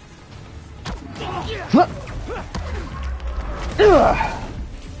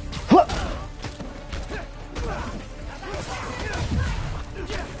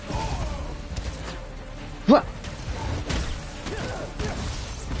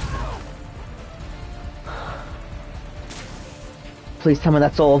 Please tell me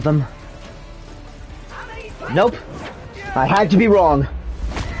that's all of them. Nope. I had to be wrong.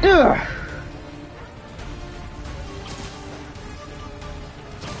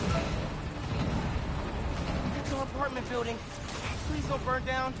 Apartment building. Please don't burn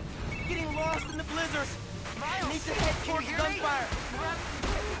down. Getting lost in the blizzards. Miles, need to head towards gunfire.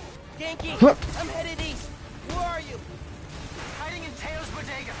 Yankee, I'm headed east. Where are you? Hiding in Teo's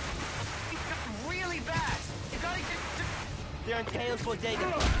bodega. It's got really bad. You gotta get to... They're in Teo's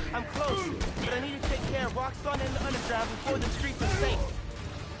bodega. I'm close, but I need to take care of Roxxon and the underground before the streets are safe.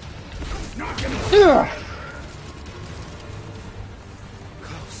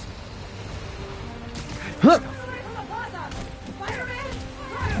 Close. Huh.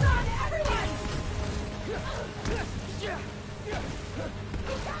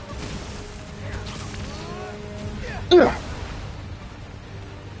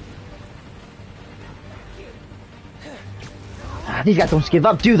 These guys don't give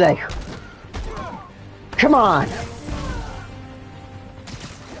up, do they? Come on!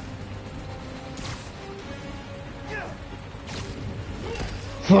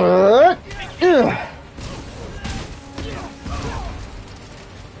 They're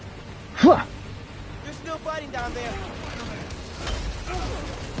still fighting down there.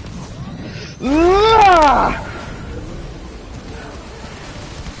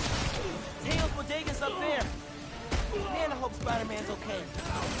 Teo's bodega's up there. Man, I hope Spider-Man's okay.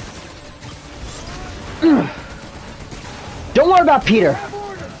 Don't worry about Peter.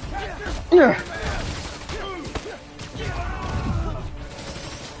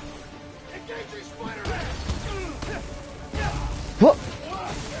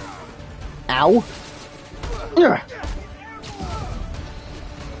 Ow.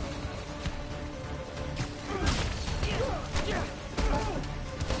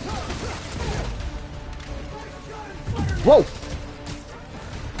 Whoa.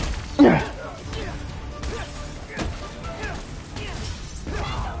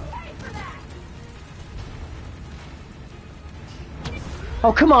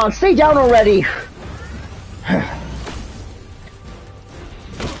 Oh, come on, stay down already.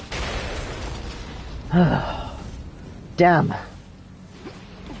 Damn.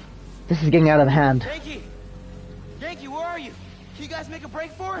 This is getting out of hand. Yankee! Yankee, where are you? Can you guys make a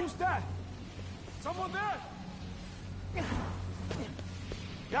break for it? Who's that? Someone there?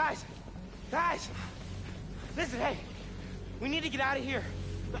 Guys! Guys! Listen, hey! We need to get out of here.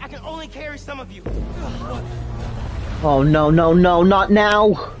 I can only carry some of you. Oh, no, no, no, not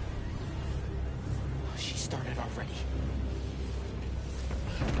now. She started already.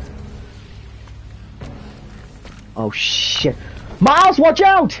 Oh shit. Miles, watch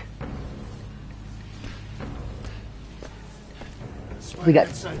out! We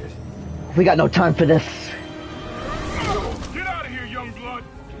got no time for this. Get out of here, young blood!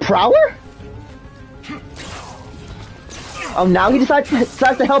 Prowler? Oh, now he decides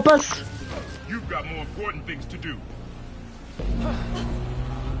to help us? You've got more important things to do.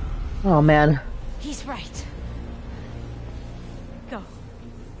 Oh man. He's right. Go.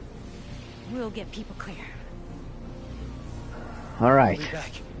 We'll get people clear. Alright. We'll be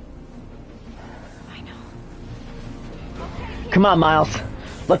back. I know. Come on, Miles.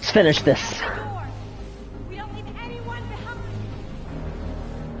 Let's finish this. We don't leave anyone behind.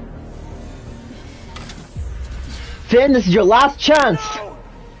 Finn, this is your last chance.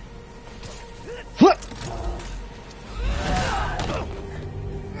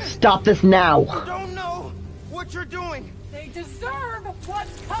 Stop this now. You don't know what you're doing. They deserve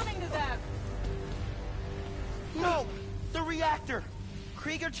what's coming to them. No, the reactor.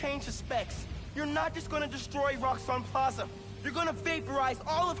 Krieger changed the specs. You're not just gonna destroy Roxxon Plaza. You're gonna vaporize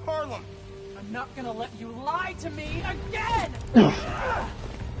all of Harlem. I'm not gonna let you lie to me again!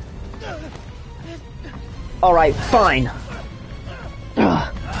 Alright, fine.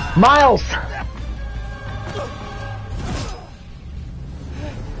 Miles!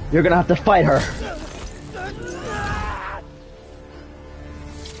 You're gonna have to fight her.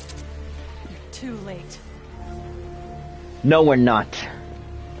 You're too late. No, we're not.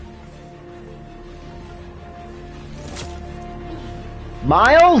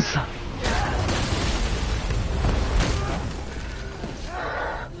 Miles?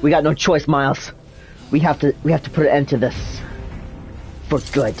 We got no choice, Miles. We have to put an end to this. For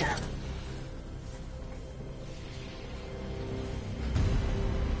good.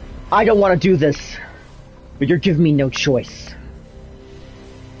 I don't want to do this, but you're giving me no choice.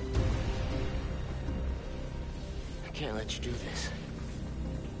 I can't let you do this.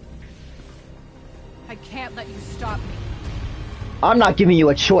 I can't let you stop me. I'm not giving you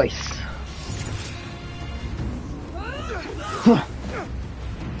a choice.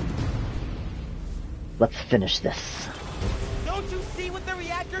 Let's finish this. Don't you see what the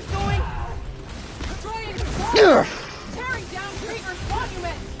reactor's doing? Destroying tearing down Krieger's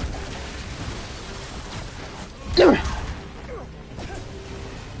monument!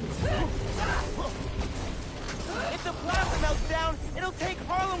 If the plaza melts down, it'll take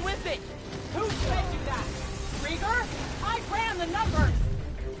Harlem with it. Who said you that? Krieger? I ran the numbers!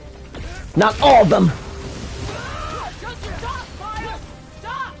 Not all of them! Just stop, Miles!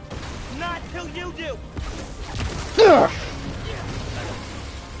 Stop! Not till you do! Stay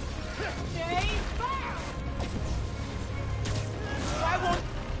back! I won't...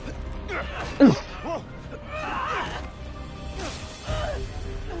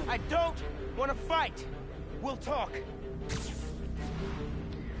 I don't want to fight. We'll talk.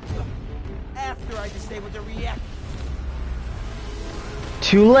 After I disable the reactor.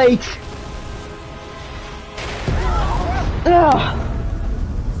 Too late! Ugh.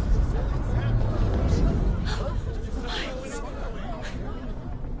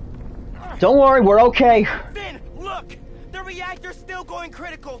 Don't worry, we're okay. Finn, look! The reactor's still going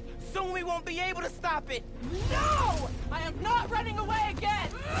critical. Soon we won't be able to stop it. No! I am not running away again!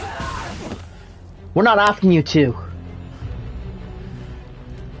 We're not asking you to.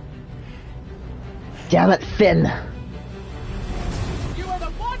 Damn it, Finn. You are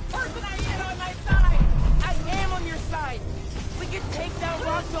the one person I need on my side! I am on your side. We can take down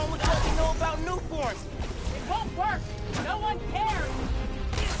Roxxon with what we know about new forms. It won't work! No one cares!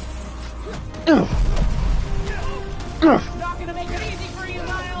 Not gonna make it easy for you,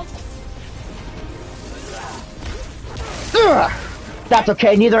 Miles! That's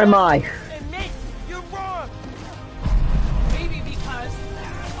okay, neither am I. Admit you're wrong. Maybe because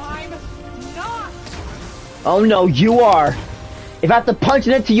I'm not! Oh no, you are. If I have to punch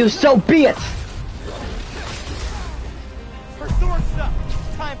it into you, so be it. For sword stuff.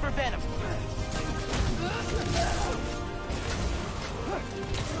 Time for venom.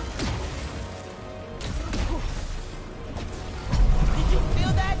 Did you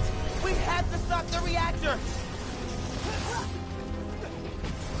feel that? We have to stop the reactor.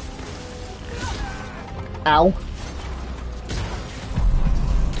 Ow.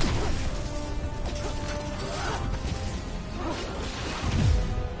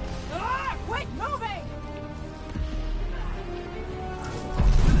 Quit moving!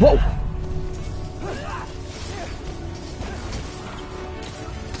 Whoa.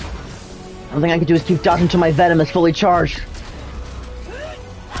 The only thing I can do is keep dodging until my venom is fully charged.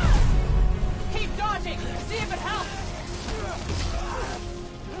 Keep dodging! See if it helps!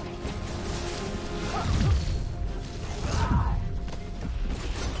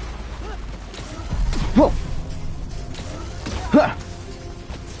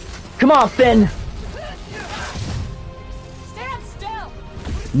 Come on, Finn. Stand still.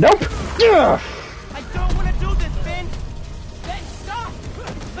 Nope. Ugh. I don't want to do this, Finn. Then stop.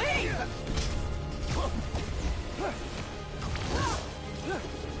 Leave.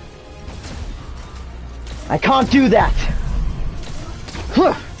 I can't do that.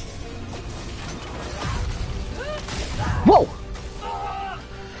 Huh. Whoa.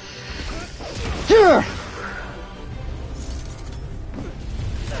 Ugh.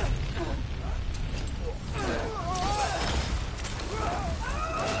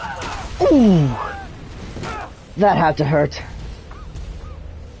 Ooh. That had to hurt.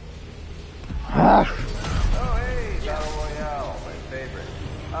 Oh, hey, Battle Royale, my favorite.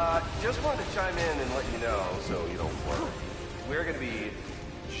 Just wanted to chime in and let you know, so you don't worry. We're gonna be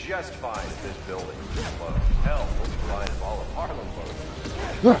just fine if this building blows. Hell, we'll be fine if all of Harlem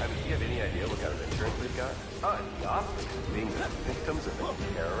blows. I mean, do you have any idea what kind of insurance we've got? The optics of being the victims of a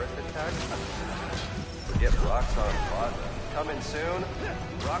terrorist attack? Forget Roxxon Plaza. Coming soon,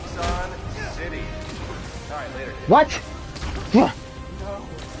 Roxxon City. Alright, later. What? No.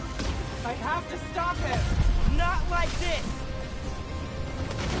 I have to stop him. Not like this.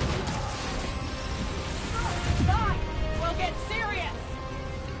 Stop. We'll get serious.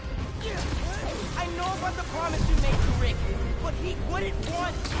 I know about the promise you made to Rick, but he wouldn't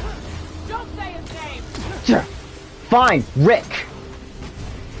want... Don't say his name. Fine, Rick.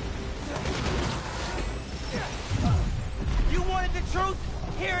 You wanted the truth?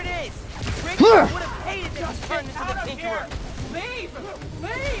 Here it is. Rick would have hated that he turned into the Tinkerer. Leave.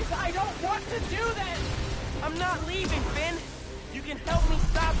 Please. I don't want to do this. I'm not leaving, Finn. You can help me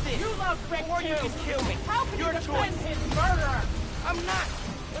stop this. You love Rick or too. you can kill me. How can Your you defend choice. his murderer? I'm not.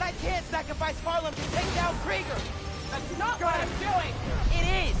 But I can't sacrifice Harlem to take down Krieger. That's not what I'm doing. It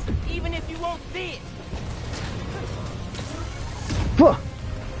is, even if you won't see it.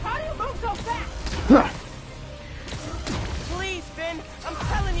 How do you move so fast? Please, Finn. I'm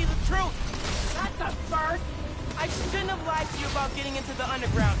telling you the truth. That's a first. I shouldn't have lied to you about getting into the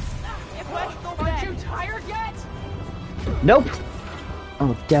underground. If let's go back. Aren't you tired yet? Nope.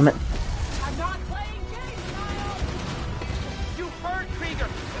 Oh, damn it. I'm not playing games, Niall. You heard Krieger.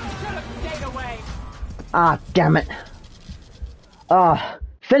 You should have stayed away. Ah, damn it. Ah,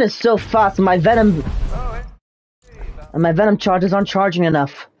 Finn is so fast. My venom charges aren't charging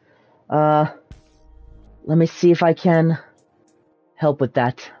enough. Let me see if I can help with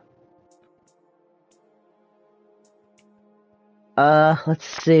that. Let's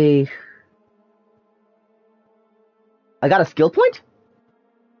see. I got a skill point?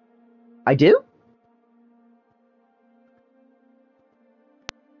 I do?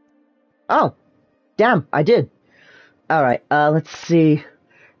 Oh, damn, I did. Alright, let's see.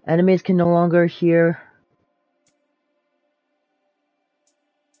 Enemies can no longer hear.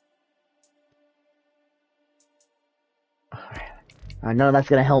 Alright, none of that's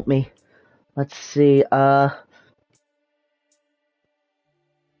gonna help me. Let's see,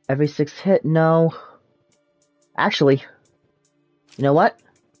 every 6 hit, no. Actually, you know what?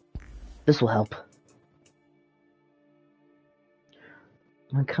 This will help.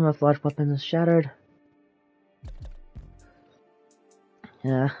 When camouflage weapon is shattered.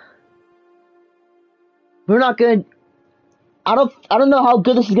 Yeah. We're not good. I don't know how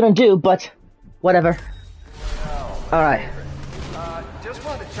good this is gonna do, but whatever. Alright. Just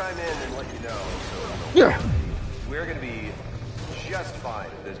wanted to chime in and let you know. Yeah. We're gonna be just fine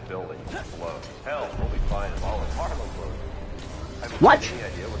if this building blows. Hell, we'll be fine if all of Harlem blows. I mean, What? Any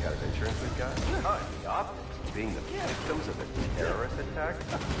idea what kind of insurance we've got? The optics of being the victims of a terrorist attack?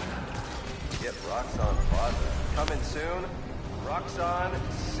 Get Roxxon Plaza. Coming soon, Roxxon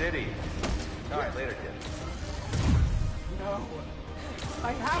City. Alright, later, kid. No.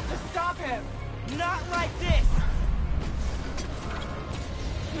 I have to stop him. Not like this.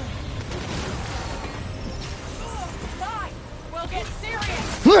 Fine. We'll get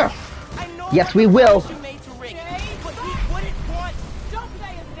serious. I know Yes, we will. you made to Rick, but he wouldn't want... Don't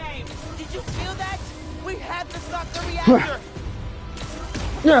say his name. Did you feel that? We had to stop the reactor.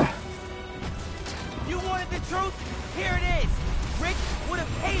 You wanted the truth? Here it is. Rick would have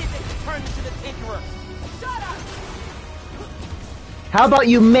hated that you turned into the Tinkerer. Shut up. How about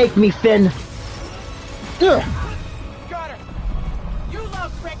you make me, Finn? Got her. You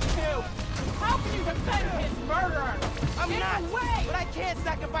love Rick too. How can you defend his murderer? I'm In not. a way. But I can't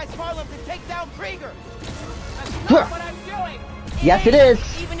sacrifice Harlem to take down Krieger. That's not what I'm doing. Yes, it is.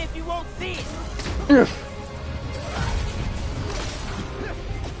 Even if you won't see it.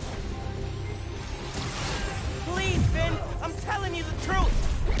 Please, Finn. I'm telling you the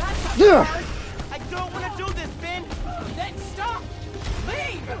truth. That's Yeah. hard. I don't want to do this, Finn. Then stop.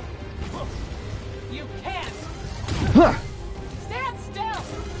 Leave. Stand still!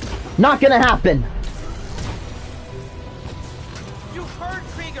 Not gonna happen. You heard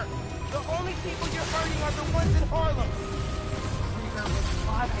Krieger. The only people you're hurting are the ones in Harlem. Krieger was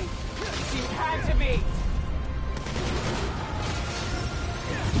plotting. He had to be.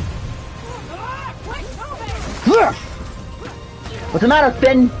 Quick, move it! What's the matter,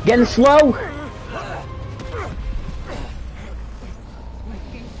 Finn? Getting slow?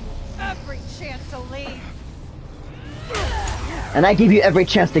 Every chance to leave. And I give you every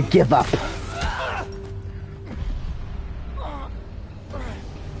chance to give up.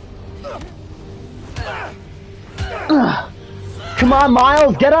 Come on,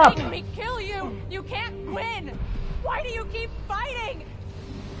 Miles, get up! Making me kill you! You can't win! Why do you keep fighting?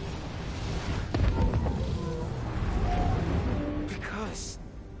 Because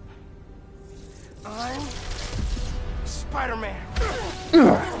I'm Spider-Man.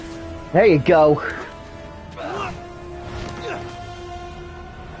 There you go.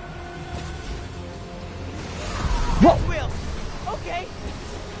 Whoa. Will. Okay.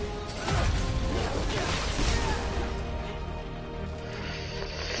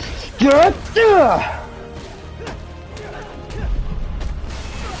 Nice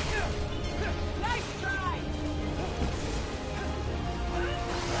try!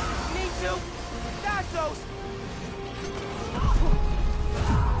 Need to dodge those.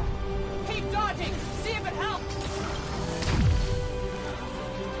 Keep dodging! See if it helps!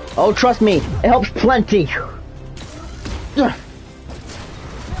 Oh, trust me, it helps plenty. Keep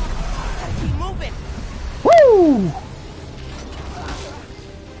moving. Woo!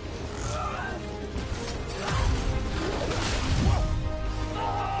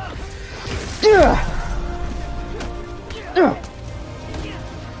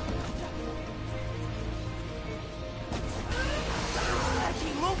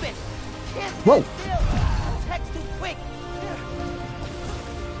 Keep moving. Can't Whoa. stand still. Text too quick.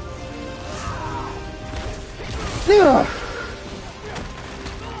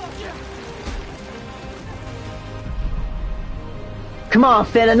 Come on,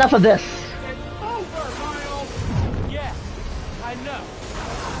 Finn, enough of this. Over, Miles! Yeah, I know.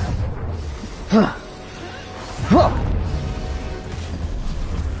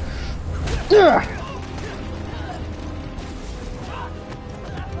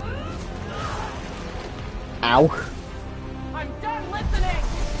 Ow. I'm done listening.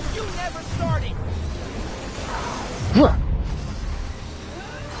 You never started.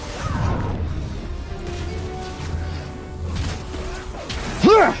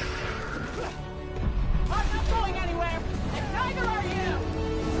 I'm not going anywhere, and neither are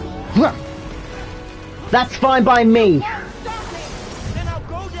you! That's fine by me. Stop me. Then I'll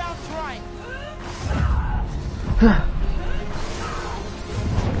go down trying.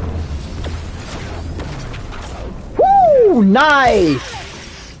 Woo! Nice!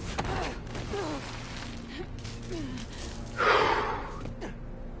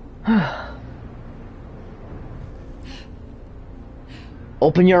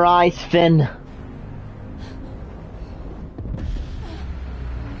 Open your eyes, Finn.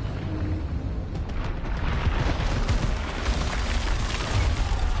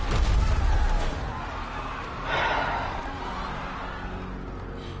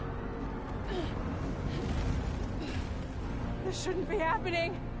 This shouldn't be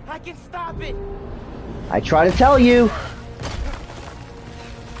happening. I can stop it. I try to tell you.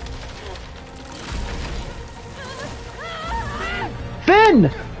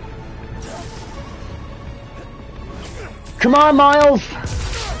 Finn! Come on, Miles!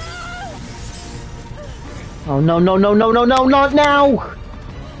 Oh, no, no, no, no, no, no, not now!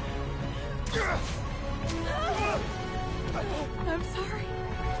 I'm sorry.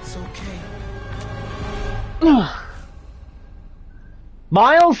 It's okay.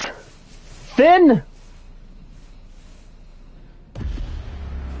 Miles? Finn?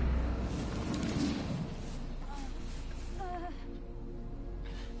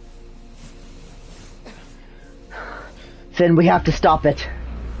 Finn, we have to stop it.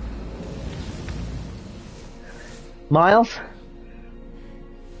 Miles?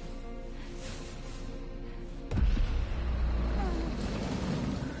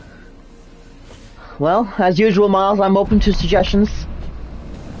 Well, as usual, Miles, I'm open to suggestions.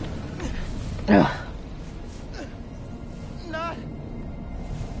 Not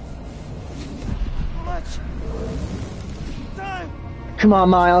much time. Come on,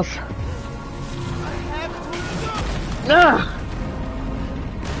 Miles. Ah!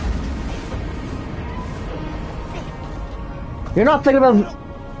 You're not thinking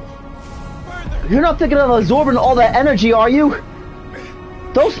of absorbing all that energy, are you?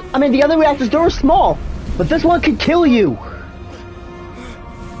 Those, I mean, the other reactors, they were small. But this one could kill you!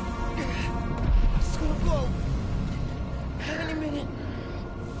 It's gonna blow. Any minute.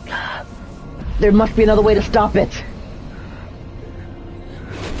 There must be another way to stop it.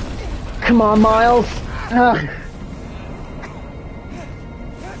 Come on, Miles. Ugh.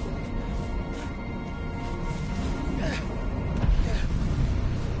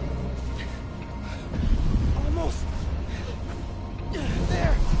 Almost.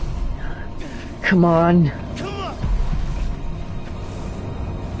 There. Come on. Come on.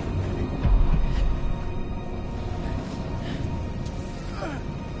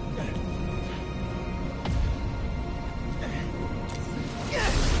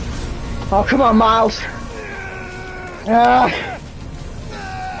 Oh, come on, Miles.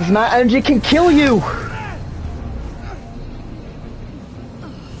 This amount of energy can kill you.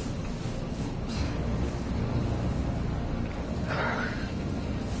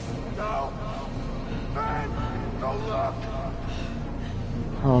 No. Ben, don't look.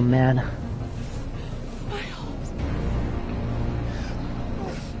 Oh, man.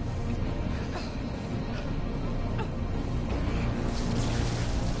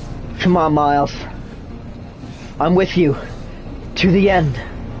 Come on, Miles. I'm with you. To the end.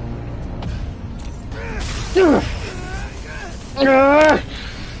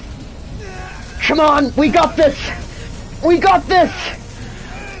 Come on, we got this! We got this!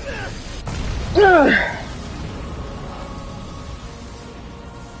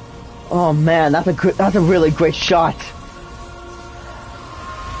 Oh man, that's a really great shot.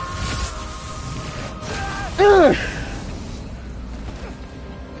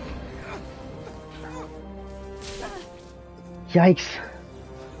 Yikes.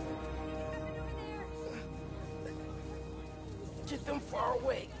 Get them far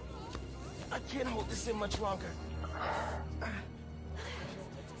away. I can't hold this in much longer.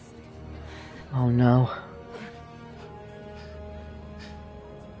 Oh no.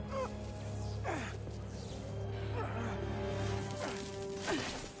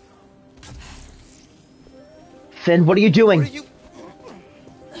 Finn, what are you doing?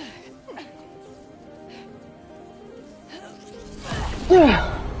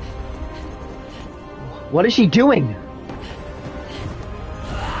 What is she doing?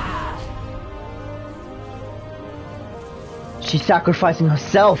 She's sacrificing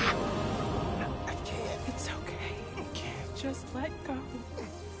herself. I can't. It's okay. I can't. Just let go.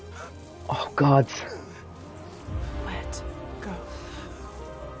 Oh, God. Let go.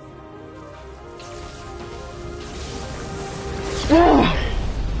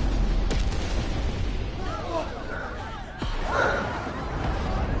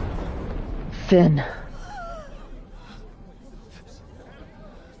 Finn.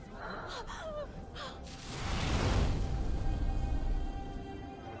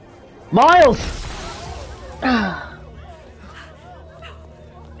 Miles! No,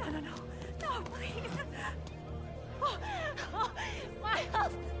 please.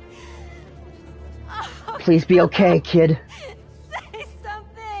 Miles. Please be okay, kid. Say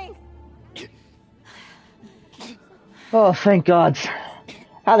something. Oh, thank God.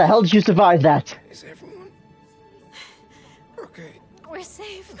 How the hell did you survive that? Is everyone okay? We're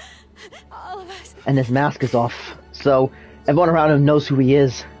safe. All of us. And his mask is off, so everyone around him knows who he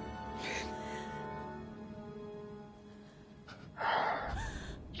is.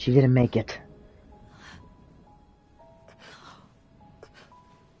 She didn't make it.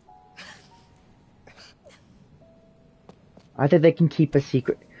 I think they can keep a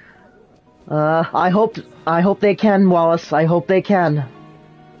secret. I hope they can, Wallace. I hope they can.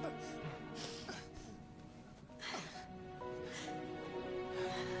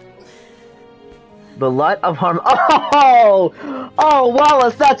 The Light of Harlem. Oh,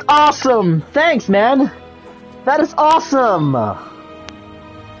 Wallace, that's awesome. Thanks, man. That is awesome.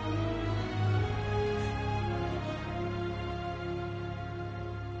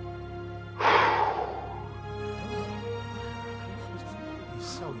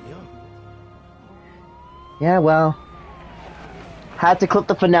 So young. Yeah, well, had to clip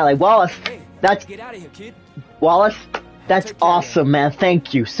the finale. Wallace, that's Get out of here, kid. Wallace, that's awesome, man.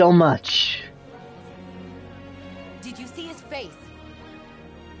 Thank you so much. Did you see his face?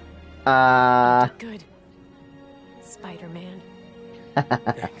 Good. Spider-Man.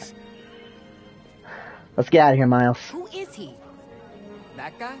 Thanks. Let's get out of here, Miles. Who is he?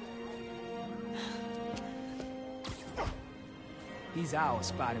 That guy? He's our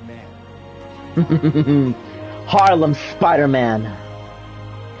Spider-Man. Harlem Spider-Man.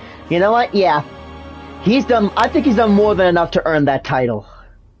 You know what? Yeah. I think he's done more than enough to earn that title.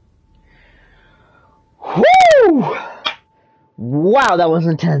 Woo! Wow, that was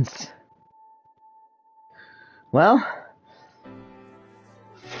intense. Well,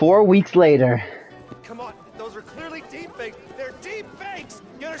 4 weeks later. Come on, those are clearly deep fakes. They're deep fakes.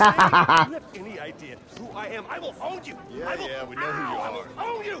 You understand? You have any idea who I am? I will own you. Yeah, we know who you I are. will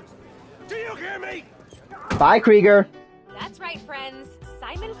own you. Do you hear me? Bye, Krieger. That's right, friends.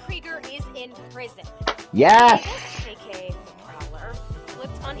 Simon Krieger is in prison. Yes! AKA the Prowler,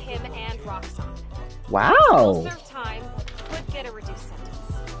 flipped on him and Roxxon. Wow. He'll serve time, but could get a reduced sentence.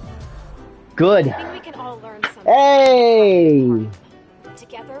 Good. I think we can all learn something. Hey!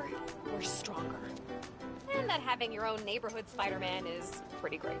 Together, we're stronger. And that having your own neighborhood Spider-Man is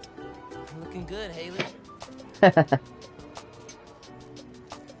pretty great. Looking good, Haley.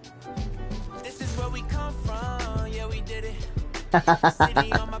 This is where we come from. Yeah, we did it.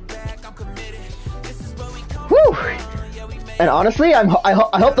 City on my back, I'm committed. This is where we come Whew. from. Yeah, we made And honestly, I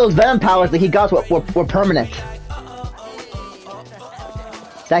hope those Venom powers that he got were permanent.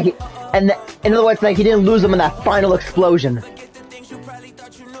 That he, and in other words, like he didn't lose them in that final explosion.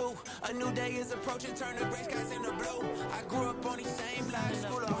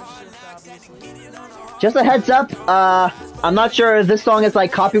 Just a heads up, I'm not sure if this song is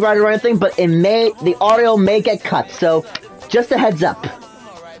like copyrighted or anything, but the audio may get cut, so just a heads up.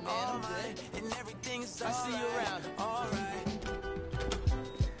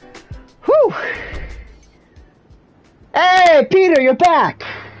 Whew! Hey, Peter, you're back!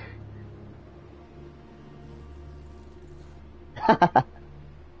 Man,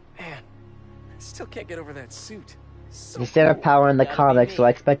 I still can't get over that suit. So He's standard power in the Gotta be comics, me. so I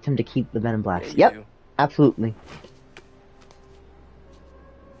expect him to keep the Venom Blast. Yeah, you Yep, do. absolutely.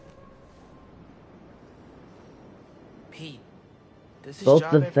 Pete, does his Both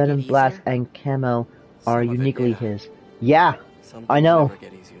job the ever get Venom Blast easier? and Camo Some are of it, uniquely yeah. his. Yeah, Some I things know. never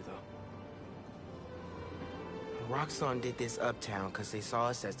get easier, though. Roxxon did this uptown because they saw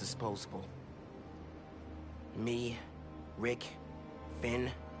us as disposable. Me, Rick,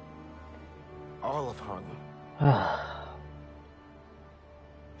 Finn, all of Harlem. I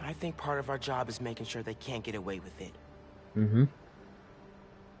think part of our job is making sure they can't get away with it. Mm-hmm.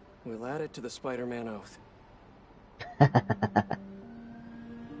 We'll add it to the Spider-Man oath.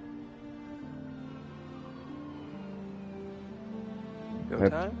 Go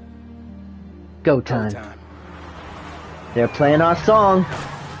time? Go time. They're playing our song.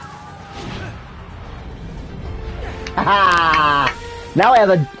 Ha! Now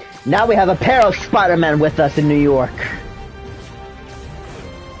we have a pair of Spider-Man with us in New York.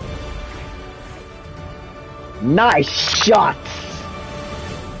 Nice shots!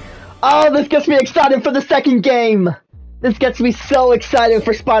 Oh, this gets me excited for the second game! This gets me so excited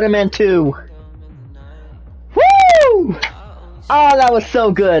for Spider-Man 2! Woo! Oh, that was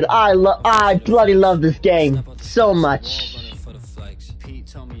so good. I bloody love this game so much.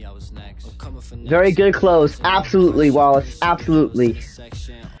 Very good close. Absolutely, Wallace. Absolutely.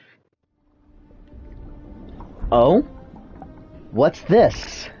 Oh? What's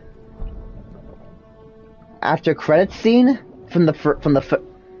this? After credits scene from the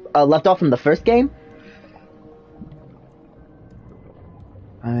left off from the first game?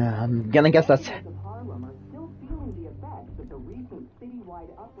 I'm gonna guess that's.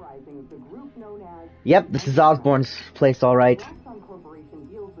 Yep, this is Osborn's place, all right.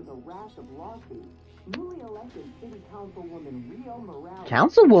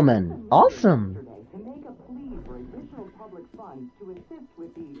 Councilwoman, awesome.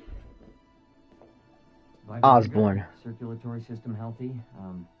 Osborn. Circulatory system healthy,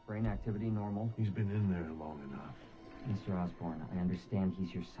 brain activity normal. He's been in there long enough. Mr. Osborn, I understand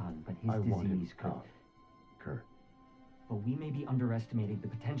he's your son, but his I want him disease could... out. Kurt. But we may be underestimating the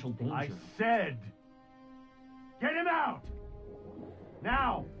potential danger. I said, get him out!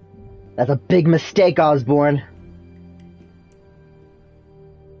 Now! That's a big mistake, Osborn.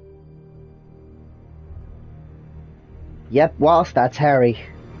 Yep, Wallace, that's Harry.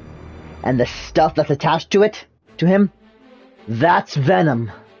 And the stuff that's attached to him, that's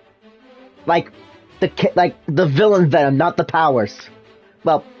Venom. Like the villain Venom, not the powers.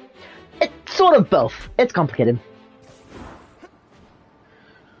 Well, it's sort of both. It's complicated.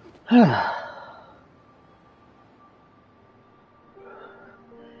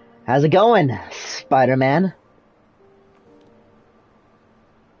 How's it going, Spider-Man?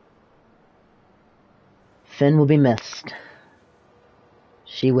 Finn will be missed.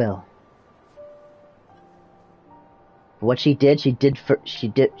 She will. But what she did for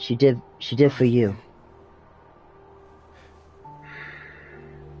you.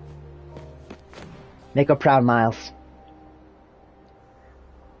 Make her proud, Miles.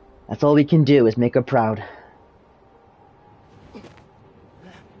 That's all we can do is make her proud.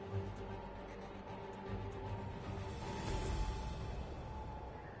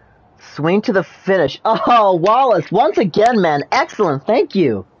 Swing to the finish. Oh, Wallace, once again, man. Excellent, thank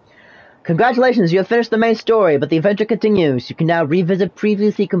you. Congratulations, you have finished the main story, but the adventure continues. You can now revisit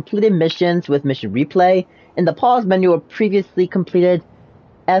previously completed missions with mission replay in the pause menu of previously completed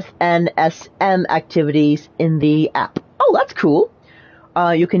FNSM activities in the app. Oh, that's cool.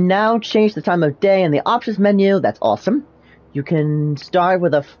 You can now change the time of day in the options menu. That's awesome. You can start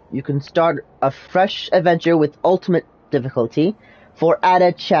a fresh adventure with ultimate difficulty for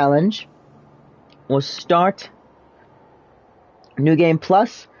added challenge. Or start New Game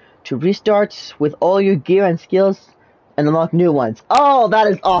Plus to restart with all your gear and skills and unlock new ones. Oh, that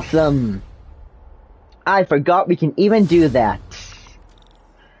is awesome! I forgot we can even do that.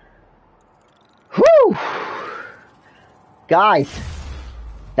 Whew! Guys,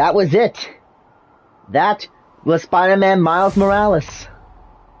 that was it. That was Spider-Man Miles Morales.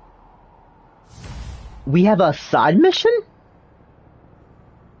 We have a side mission?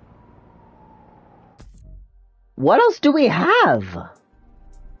 What else do we have?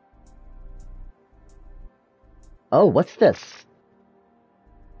 Oh, what's this?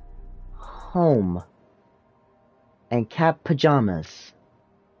 Home. And cat pajamas.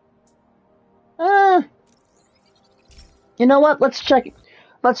 You know what? Let's check it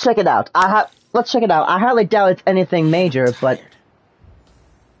out. Let's check it out. I highly doubt it's anything major, but...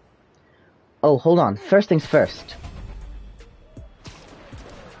 Oh, hold on. First things first.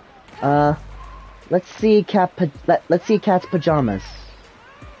 Let's see let's see Cat's pajamas.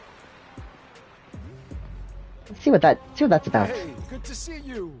 Let's see what that's about. Hey, good to see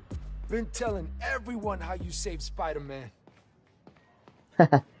you. Been telling everyone how you saved Spider-Man.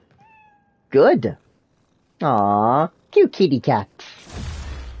 Good. Aww, cute kitty cat.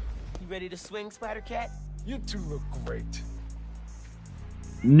 You ready to swing, Spider-Cat? You two look great.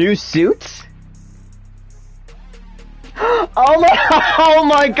 New suits? Oh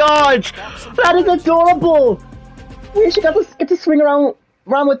my god! That is adorable! We should get to swing around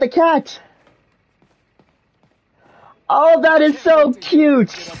with the cat. Oh, that is so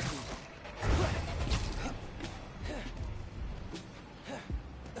cute!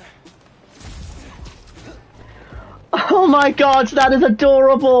 Oh my god, that is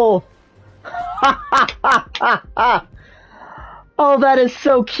adorable! Oh, that is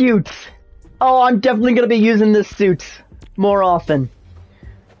so cute! Oh, I'm definitely gonna be using this suit more often.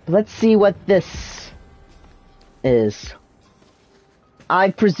 Let's see what this is.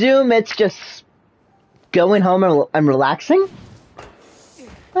 I presume it's just going home and relaxing?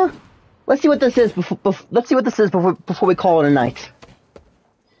 Let's see what this is before we call it a night.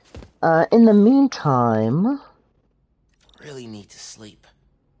 In the meantime... Really need to sleep.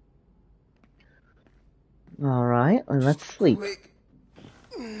 Alright, let's sleep.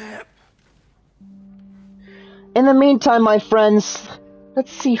 Nap. In the meantime, my friends,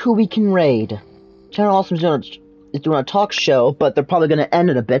 let's see who we can raid. Channel Awesome is doing a talk show, but they're probably going to end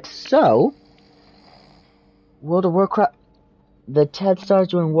it a bit, so... World of Warcraft... The Ted Star's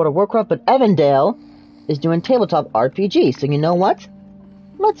doing World of Warcraft, but Evandale is doing tabletop RPG, so you know what?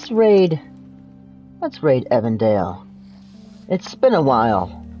 Let's raid Evandale. It's been a while.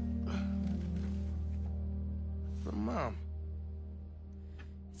 From Mom.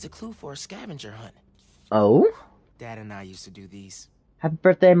 It's a clue for a scavenger hunt. Oh? Dad and I used to do these. Happy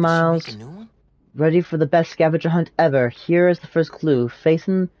birthday, Miles. Should we make a new one? Ready for the best scavenger hunt ever. Here is the first clue.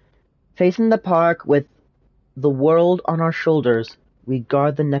 Facing the park with the world on our shoulders. We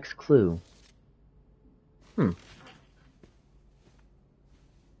guard the next clue.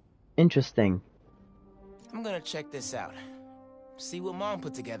 Interesting. I'm gonna check this out. See what Mom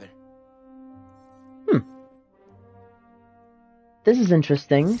put together. This is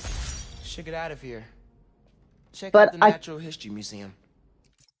interesting. Should get out of here. Check But out the Natural History Museum.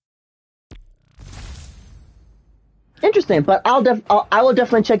 Interesting, but I will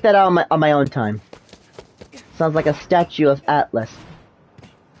definitely check that out on my own time. Sounds like a statue of Atlas.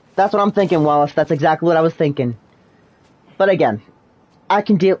 That's what I'm thinking, Wallace. That's exactly what I was thinking. But again, I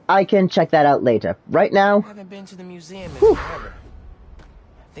can check that out later. Right now, I haven't been to the museum in forever.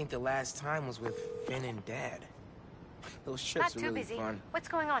 I think the last time was with Finn and Dad. Those trips Not are too really busy. fun. What's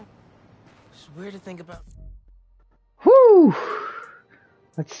going on? It's weird to think about. whew.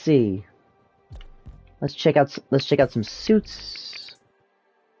 Let's see. Let's check out some suits.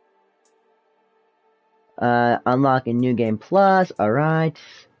 Unlocking New Game Plus. Alright,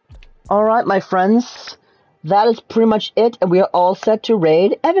 my friends. That is pretty much it, and we are all set to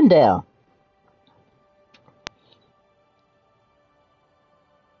raid Evandale.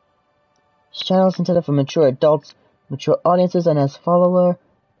 This channel is intended for mature adults, mature audiences, and as follower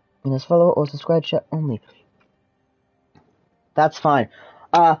or subscribe chat only. That's fine.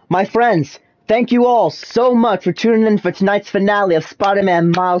 My friends, thank you all so much for tuning in for tonight's finale of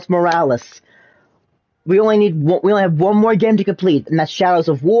Spider-Man Miles Morales. We only have one more game to complete, and that's Shadows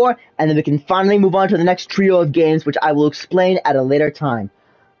of War, and then we can finally move on to the next trio of games, which I will explain at a later time.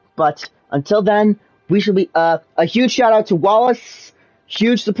 But until then, we shall be a huge shout out to Wallace,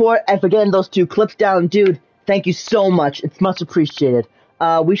 huge support, and for getting those 2 clips down, dude. Thank you so much. It's much appreciated.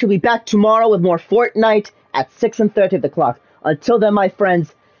 We shall be back tomorrow with more Fortnite at 6:30 of the clock. Until then, my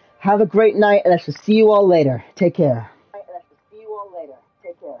friends, have a great night, and I shall see you all later. Take care.